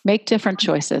 Make different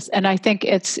choices. And I think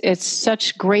it's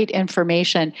such great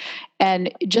information.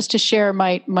 And just to share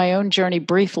my own journey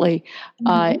briefly,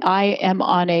 I am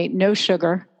on a no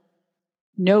sugar,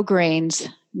 no grains,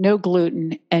 no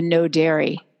gluten, and no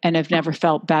dairy, and have never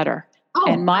felt better. Oh.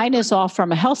 And mine is all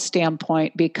from a health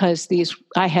standpoint because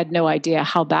I had no idea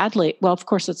how badly, well, of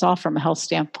course it's all from a health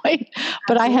standpoint,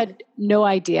 but I had no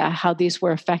idea how these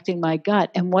were affecting my gut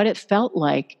and what it felt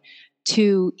like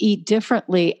to eat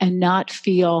differently and not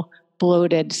feel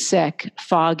bloated, sick,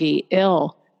 foggy,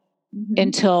 ill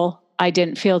until I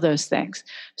didn't feel those things.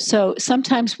 So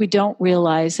sometimes we don't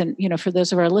realize, and for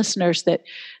those of our listeners that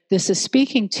this is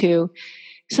speaking to,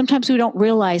 sometimes we don't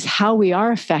realize how we are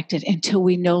affected until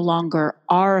we no longer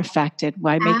are affected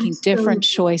by making different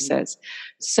choices.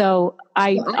 So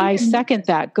I second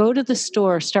that. Go to the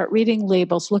store, start reading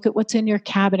labels, look at what's in your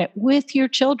cabinet with your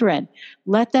children.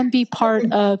 Let them be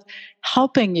part of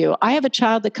helping you. I have a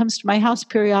child that comes to my house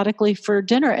periodically for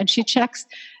dinner and she checks,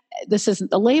 this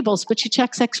isn't the labels, but she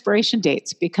checks expiration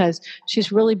dates because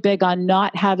she's really big on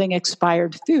not having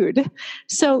expired food.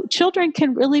 So children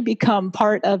can really become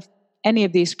part of any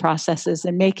of these processes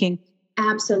and making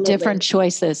different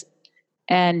choices.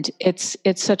 And it's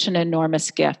such an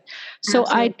enormous gift. So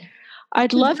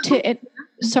I'd love to,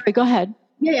 sorry, go ahead.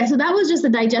 Yeah. So that was just the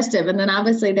digestive. And then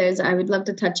obviously I would love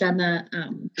to touch on the,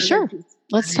 sure.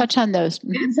 Let's touch on those.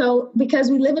 And so, because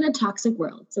we live in a toxic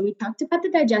world. So we talked about the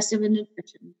digestive and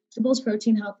nutrition, vegetables,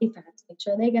 protein, healthy fats, make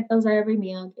sure they get those at every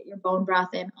meal, get your bone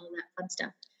broth in, all that fun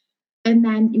stuff. And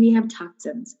then we have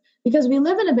toxins. Because we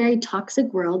live in a very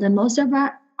toxic world and most of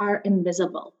are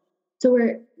invisible. So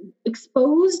we're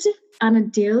exposed on a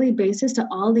daily basis to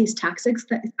all these toxins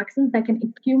that can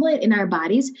accumulate in our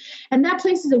bodies. And that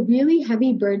places a really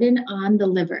heavy burden on the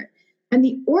liver. And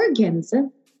the organs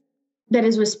that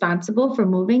is responsible for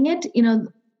moving it,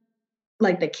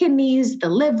 like the kidneys, the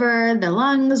liver, the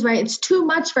lungs, right? It's too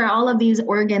much for all of these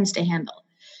organs to handle.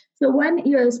 So when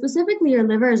your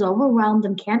liver is overwhelmed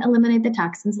and can't eliminate the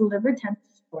toxins, the liver tends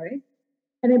to store it,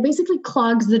 and it basically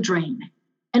clogs the drain.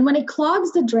 And when it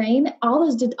clogs the drain, all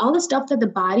the stuff that the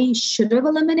body should have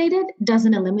eliminated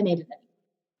doesn't eliminate it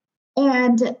anymore.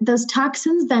 And those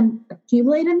toxins then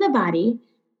accumulate in the body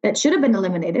that should have been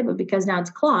eliminated, but because now it's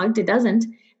clogged, it doesn't.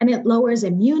 And it lowers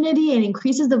immunity and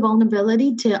increases the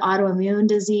vulnerability to autoimmune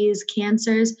disease,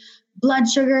 cancers, blood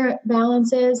sugar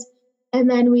balances. And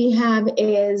then we have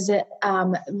is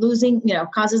losing,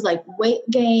 causes like weight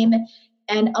gain,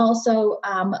 and also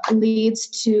leads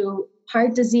to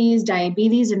heart disease,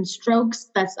 diabetes, and strokes.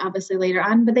 That's obviously later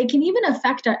on, but they can even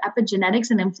affect our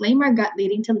epigenetics and inflame our gut,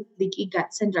 leading to leaky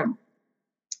gut syndrome.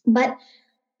 But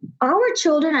our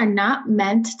children are not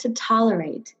meant to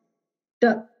tolerate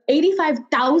the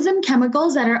 85,000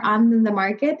 chemicals that are on the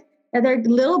market that their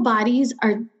little bodies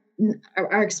are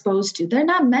exposed to. They're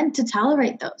not meant to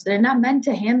tolerate those. They're not meant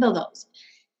to handle those.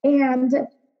 And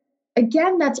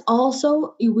again, that's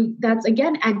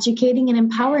educating and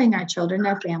empowering our children,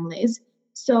 our families.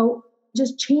 So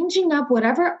just changing up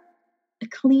whatever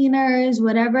cleaners,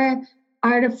 whatever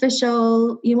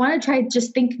artificial, you want to try,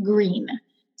 just think green.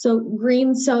 So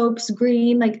green soaps,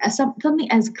 green, like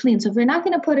something as clean. So if you're not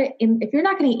going to put it in, if you're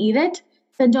not going to eat it,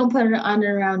 then don't put it on and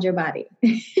around your body.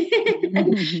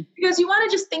 Because you want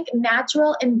to just think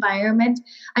natural environment.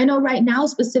 I know right now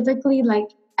specifically, like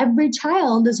every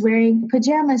child is wearing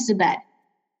pajamas to bed.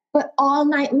 But all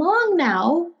night long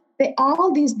now,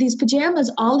 these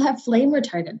pajamas all have flame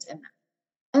retardants in them.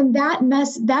 And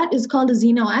that is called a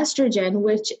xenoestrogen,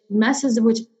 which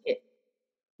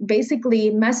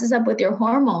basically messes up with your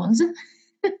hormones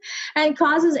and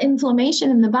causes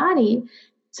inflammation in the body.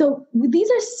 So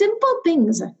these are simple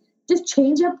things. Just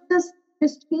change up this,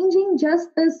 just changing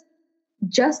the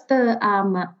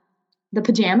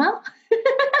pajama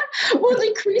will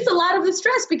decrease a lot of the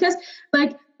stress, because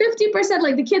like 50%,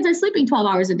 like the kids are sleeping 12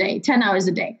 hours a day, 10 hours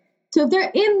a day. So if they're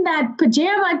in that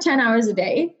pajama 10 hours a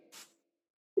day,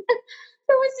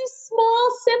 there was these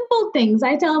small, simple things.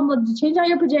 I tell them, well, change out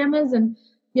your pajamas and,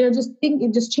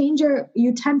 just change your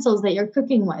utensils that you're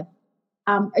cooking with.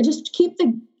 Just keep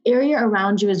the area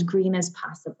around you as green as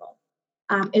possible,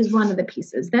 is one of the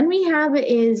pieces. Then we have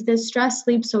is the stress,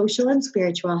 sleep, social, and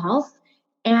spiritual health.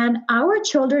 And our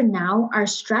children now are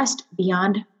stressed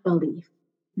beyond belief.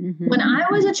 Mm-hmm. When I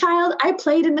was a child, I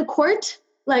played in the court.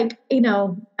 Like,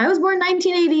 I was born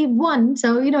 1981.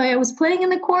 So, I was playing in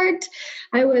the court.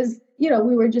 I was,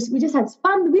 we just had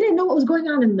fun. We didn't know what was going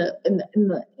on in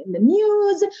the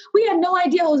news. We had no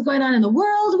idea what was going on in the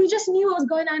world. We just knew what was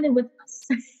going on with us.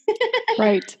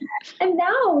 Right. And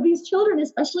now these children,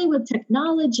 especially with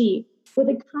technology, with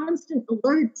the constant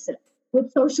alerts,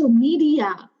 with social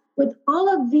media, with all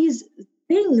of these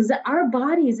things that our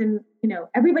bodies and,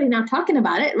 everybody now talking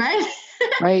about it, right?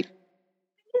 Right.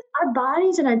 Our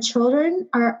bodies and our children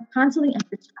are constantly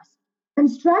under stress. And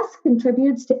stress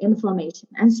contributes to inflammation.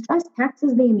 And stress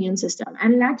taxes the immune system.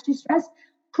 And it actually, stress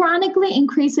chronically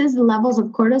increases the levels of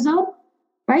cortisol,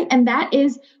 right? And that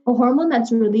is a hormone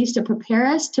that's released to prepare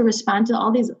us to respond to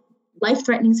all these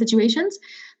life-threatening situations.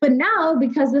 But now,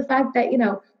 because of the fact that,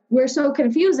 we're so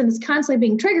confused and it's constantly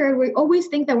being triggered, we always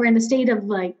think that we're in a state of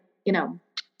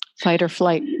fight or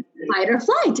flight. Fight or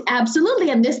flight, absolutely.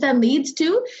 And this then leads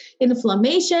to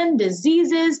inflammation,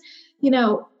 diseases,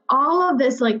 all of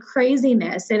this like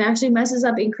craziness. It actually messes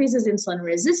up, increases insulin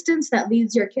resistance. That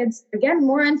leads your kids, again,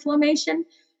 more inflammation.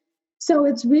 So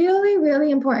it's really,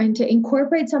 really important to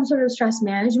incorporate some sort of stress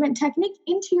management technique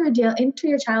into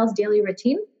your child's daily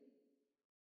routine.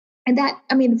 And that,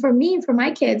 for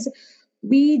my kids,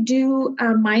 we do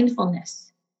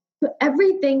mindfulness. So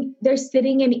everything, they're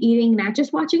sitting and eating, not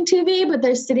just watching TV, but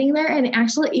they're sitting there and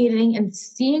actually eating and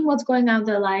seeing what's going on in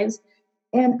their lives.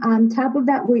 And on top of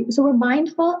that, we're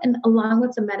mindful, and along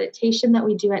with the meditation that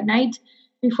we do at night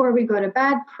before we go to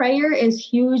bed. Prayer is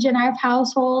huge in our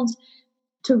households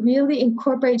to really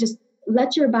incorporate, just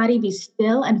let your body be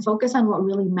still and focus on what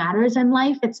really matters in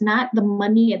life. It's not the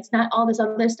money. It's not all this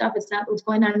other stuff. It's not what's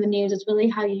going on in the news. It's really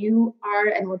how you are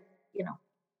and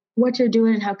what you're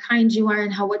doing and how kind you are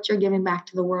and what you're giving back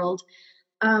to the world.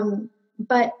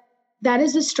 But that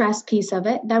is the stress piece of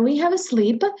it. Then we have a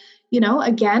sleep.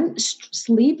 Again,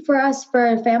 sleep for us, for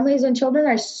our families and children,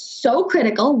 are so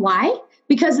critical. Why?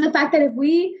 Because of the fact that if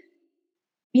we,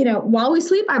 while we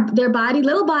sleep,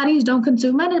 little bodies don't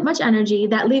consume much energy.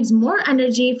 That leaves more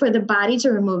energy for the body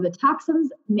to remove the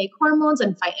toxins, make hormones,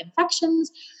 and fight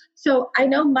infections. So I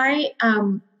know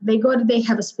they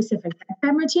have a specific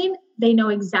bedtime routine. They know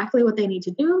exactly what they need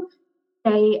to do.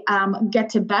 They get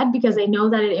to bed because they know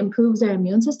that it improves their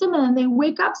immune system, and then they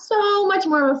wake up so much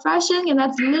more refreshing. And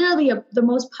that's literally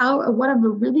one of the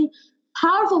really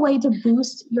powerful way to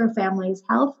boost your family's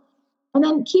health. And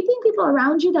then keeping people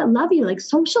around you that love you, like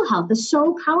social health is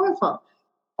so powerful.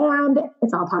 And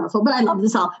it's all powerful, but I love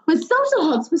this all. But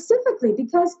social health specifically,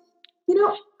 because,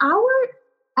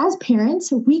 as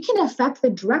parents, we can affect the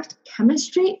direct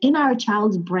chemistry in our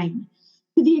child's brain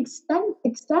to the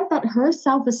extent that her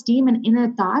self-esteem and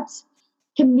inner thoughts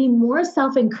can be more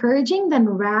self-encouraging than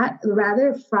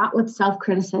rather fraught with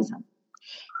self-criticism.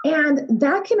 And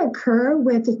that can occur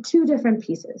with two different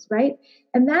pieces, right?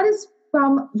 And that is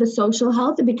from the social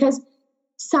health, because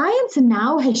science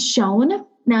now has shown,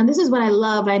 now this is what I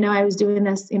love. I know I was doing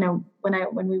this, when me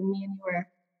and you were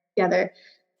together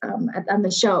on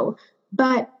the show,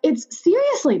 but it's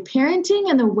seriously parenting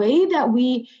and the way that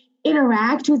we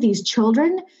interact with these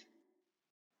children,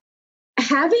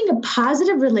 having a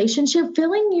positive relationship,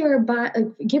 giving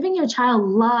your child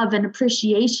love and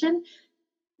appreciation,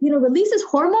 releases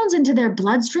hormones into their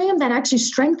bloodstream that actually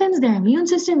strengthens their immune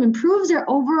system, improves their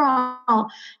overall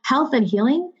health and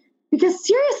healing. Because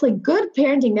seriously, good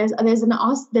parenting,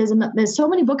 there's so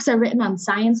many books that are written on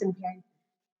science and parenting,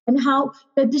 and how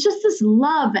there's just this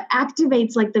love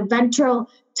activates like the ventral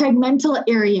tegmental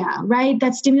area, right?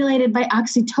 That's stimulated by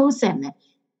oxytocin.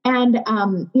 And,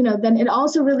 then it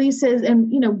also releases,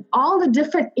 and, all the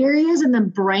different areas in the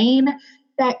brain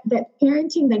that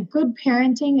parenting, that good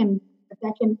parenting, and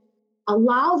that can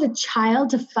allow the child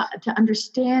to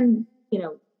understand,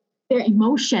 their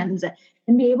emotions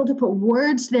and be able to put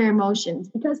words to their emotions.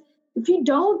 Because if you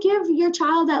don't give your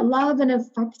child that love and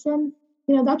affection,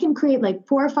 that can create like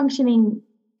poor functioning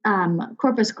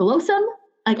corpus callosum.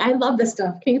 Like, I love this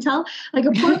stuff. Can you tell? Like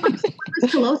a poor functioning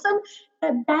corpus callosum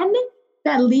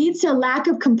that leads to a lack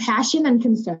of compassion and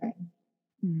concern.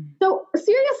 So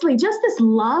seriously, just this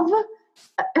love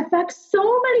affects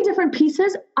so many different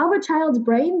pieces of a child's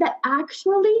brain that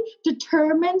actually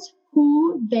determines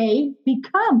who they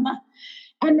become.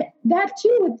 And that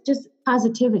too with just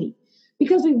positivity,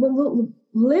 because we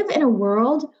live in a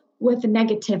world with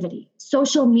negativity.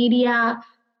 Social media,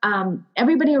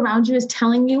 everybody around you is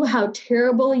telling you how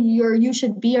terrible you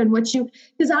should be and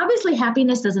because obviously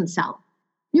happiness doesn't sell.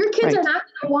 Your kids are not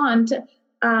going to want,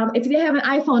 if they have an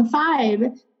iPhone 5,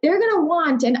 they're going to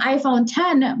want an iPhone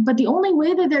 10, but the only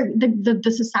way that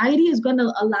the society is going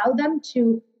to allow them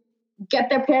to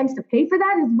get their parents to pay for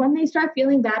that is when they start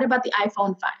feeling bad about the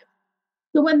iPhone 5.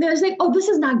 So when they're saying, oh, this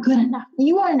is not good enough,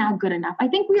 you are not good enough. I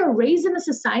think we are raised in a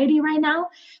society right now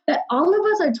that all of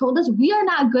us are told us we are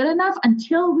not good enough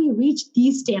until we reach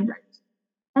these standards.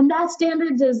 And that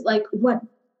standards is like what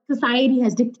society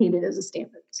has dictated as a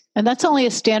standard. And that's only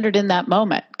a standard in that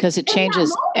moment, because it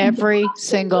changes every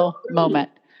single moment.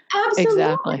 Absolutely.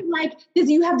 Exactly. Like this,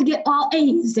 you have to get all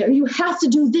A's, or you have to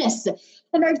do this.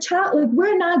 And our child, like,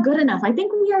 we're not good enough. I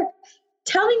think we are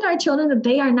telling our children that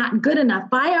they are not good enough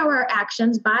by our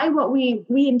actions, by what we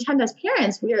intend as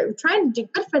parents. We are trying to do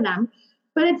good for them,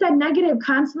 but it's that negative,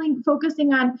 constantly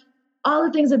focusing on all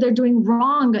the things that they're doing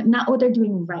wrong, not what they're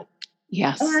doing right.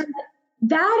 Yes. And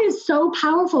that is so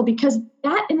powerful, because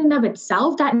that in and of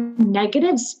itself, that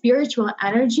negative spiritual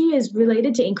energy is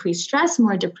related to increased stress,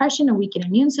 more depression, a weakened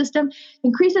immune system,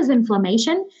 increases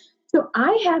inflammation. So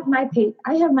I have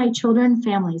my children,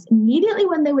 families, immediately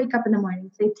when they wake up in the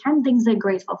morning, say 10 things they're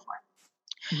grateful for.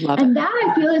 Love and it. That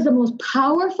I feel is the most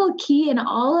powerful key in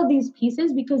all of these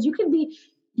pieces, because you can be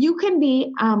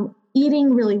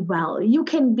eating really well. You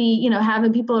can be,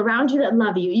 having people around you that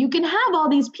love you. You can have all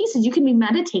these pieces. You can be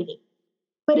meditating.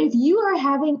 But if you are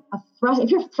if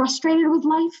you're frustrated with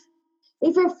life,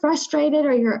 if you're frustrated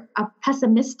or you're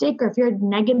pessimistic, or if you're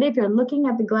negative, you're looking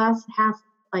at the glass half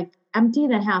like empty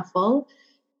than half full,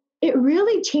 it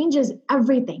really changes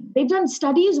everything. They've done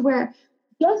studies where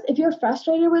just if you're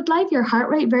frustrated with life, your heart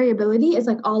rate variability is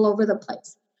like all over the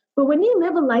place. But when you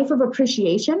live a life of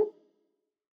appreciation,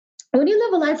 that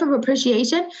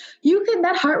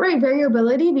heart rate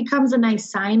variability becomes a nice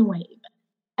sine wave.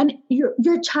 And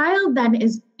your child then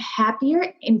is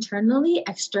happier internally,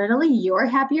 externally, you're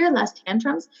happier, less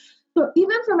tantrums. So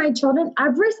even for my children,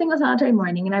 every single solitary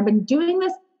morning, and I've been doing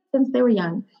this since they were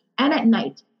young, and at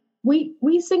night, we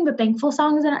sing the thankful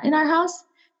songs in our house.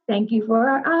 Thank you for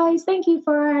our eyes. Thank you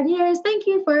for our ears. Thank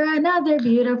you for another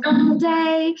beautiful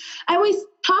day. And we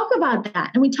talk about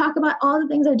that. And we talk about all the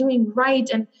things they're doing right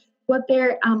and what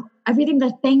they're, everything they're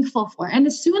thankful for. And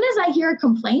as soon as I hear a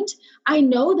complaint, I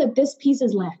know that this piece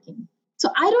is lacking. So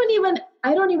I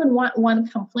don't even want one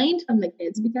complaint from the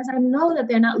kids, because I know that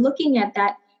they're not looking at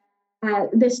that.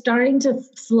 They're starting to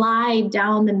slide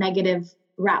down the negative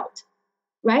route,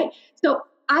 right? So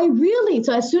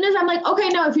as soon as I'm like, okay,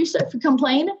 no, if you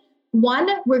complain, one,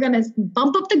 we're going to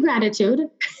bump up the gratitude.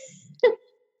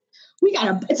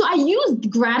 So I use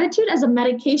gratitude as a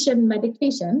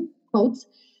medication, quotes,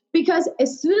 because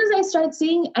as soon as I start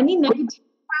seeing any negativity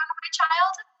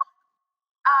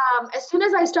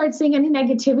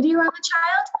around my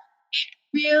child, it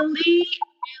really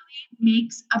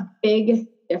makes a big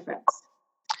difference.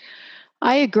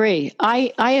 I agree.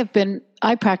 I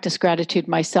practice gratitude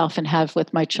myself and have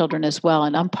with my children as well.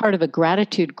 And I'm part of a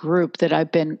gratitude group that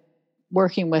I've been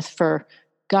working with for,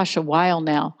 a while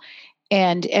now.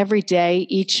 And every day,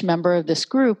 each member of this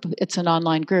group, it's an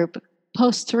online group,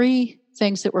 posts 3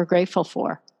 things that we're grateful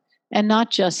for. And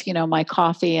not just, my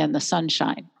coffee and the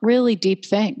sunshine, really deep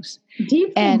things.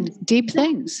 Deep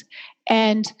things.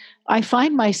 And I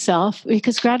find myself,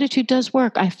 because gratitude does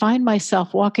work, I find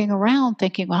myself walking around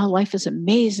thinking, wow, life is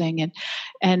amazing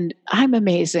and I'm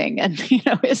amazing. And,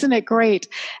 isn't it great?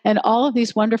 And all of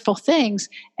these wonderful things,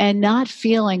 and not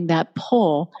feeling that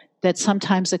pull that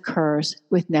sometimes occurs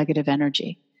with negative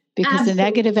energy, because Absolutely. The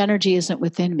negative energy isn't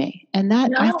within me. And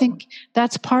I think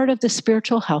that's part of the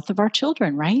spiritual health of our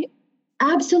children, right?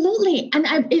 Absolutely. And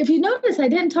if you notice, I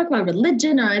didn't talk about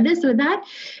religion or this or that.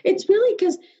 It's really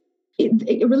because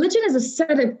religion is a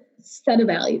set of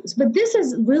values, but this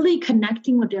is really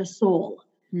connecting with your soul,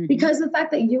 because the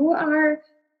fact that you are,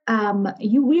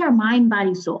 we are mind,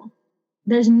 body, soul.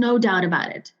 There's no doubt about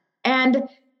it. And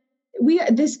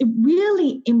this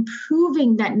really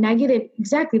improving that negative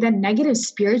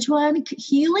spirituality,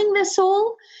 healing the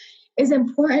soul is an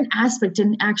important aspect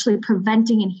in actually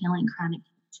preventing and healing chronic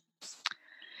conditions.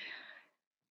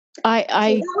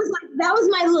 That was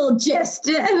my little gist.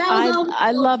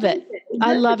 I love it.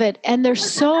 I love it. And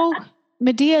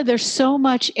Medea, there's so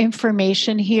much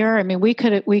information here. I mean, we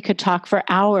could talk for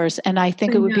hours, and I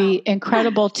think it would be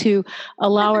incredible to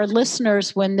allow our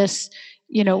listeners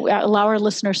allow our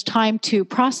listeners time to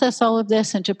process all of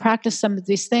this and to practice some of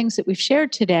these things that you've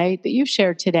shared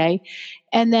today,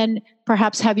 and then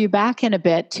perhaps have you back in a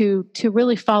bit to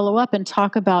really follow up and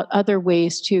talk about other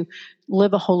ways to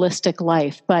live a holistic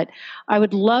life. But I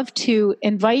would love to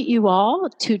invite you all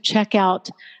to check out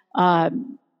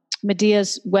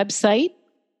Medea's website,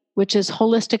 which is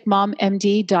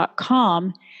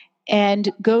holisticmommd.com,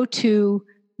 and go to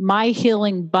My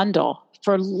Healing Bundle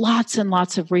for lots and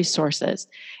lots of resources.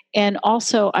 And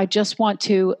also, I just want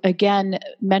to, again,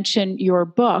 mention your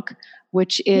book,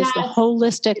 which is The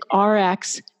Holistic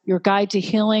RX, Your Guide to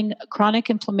Healing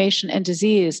Chronic Inflammation and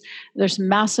Disease. There's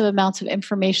massive amounts of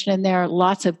information in there,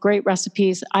 lots of great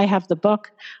recipes. I have the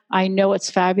book. I know it's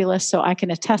fabulous, so I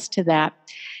can attest to that.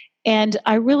 And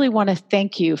I really want to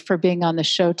thank you for being on the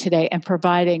show today and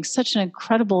providing such an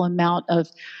incredible amount of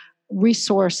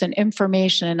resource and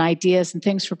information and ideas and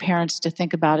things for parents to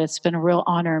think about. It's been a real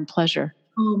honor and pleasure.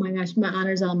 Oh my gosh, my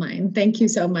honor's all mine. Thank you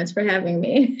so much for having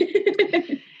me.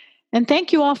 And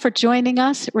thank you all for joining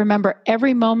us. Remember,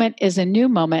 every moment is a new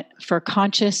moment for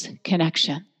conscious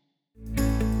connection.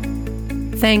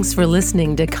 Thanks for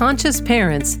listening to Conscious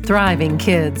Parents, Thriving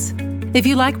Kids. If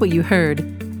you like what you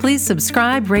heard, please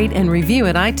subscribe, rate, and review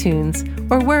at iTunes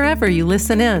or wherever you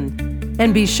listen in.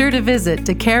 And be sure to visit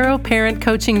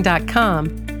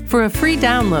DeCaroParentCoaching.com for a free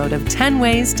download of 10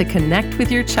 ways to connect with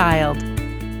your child.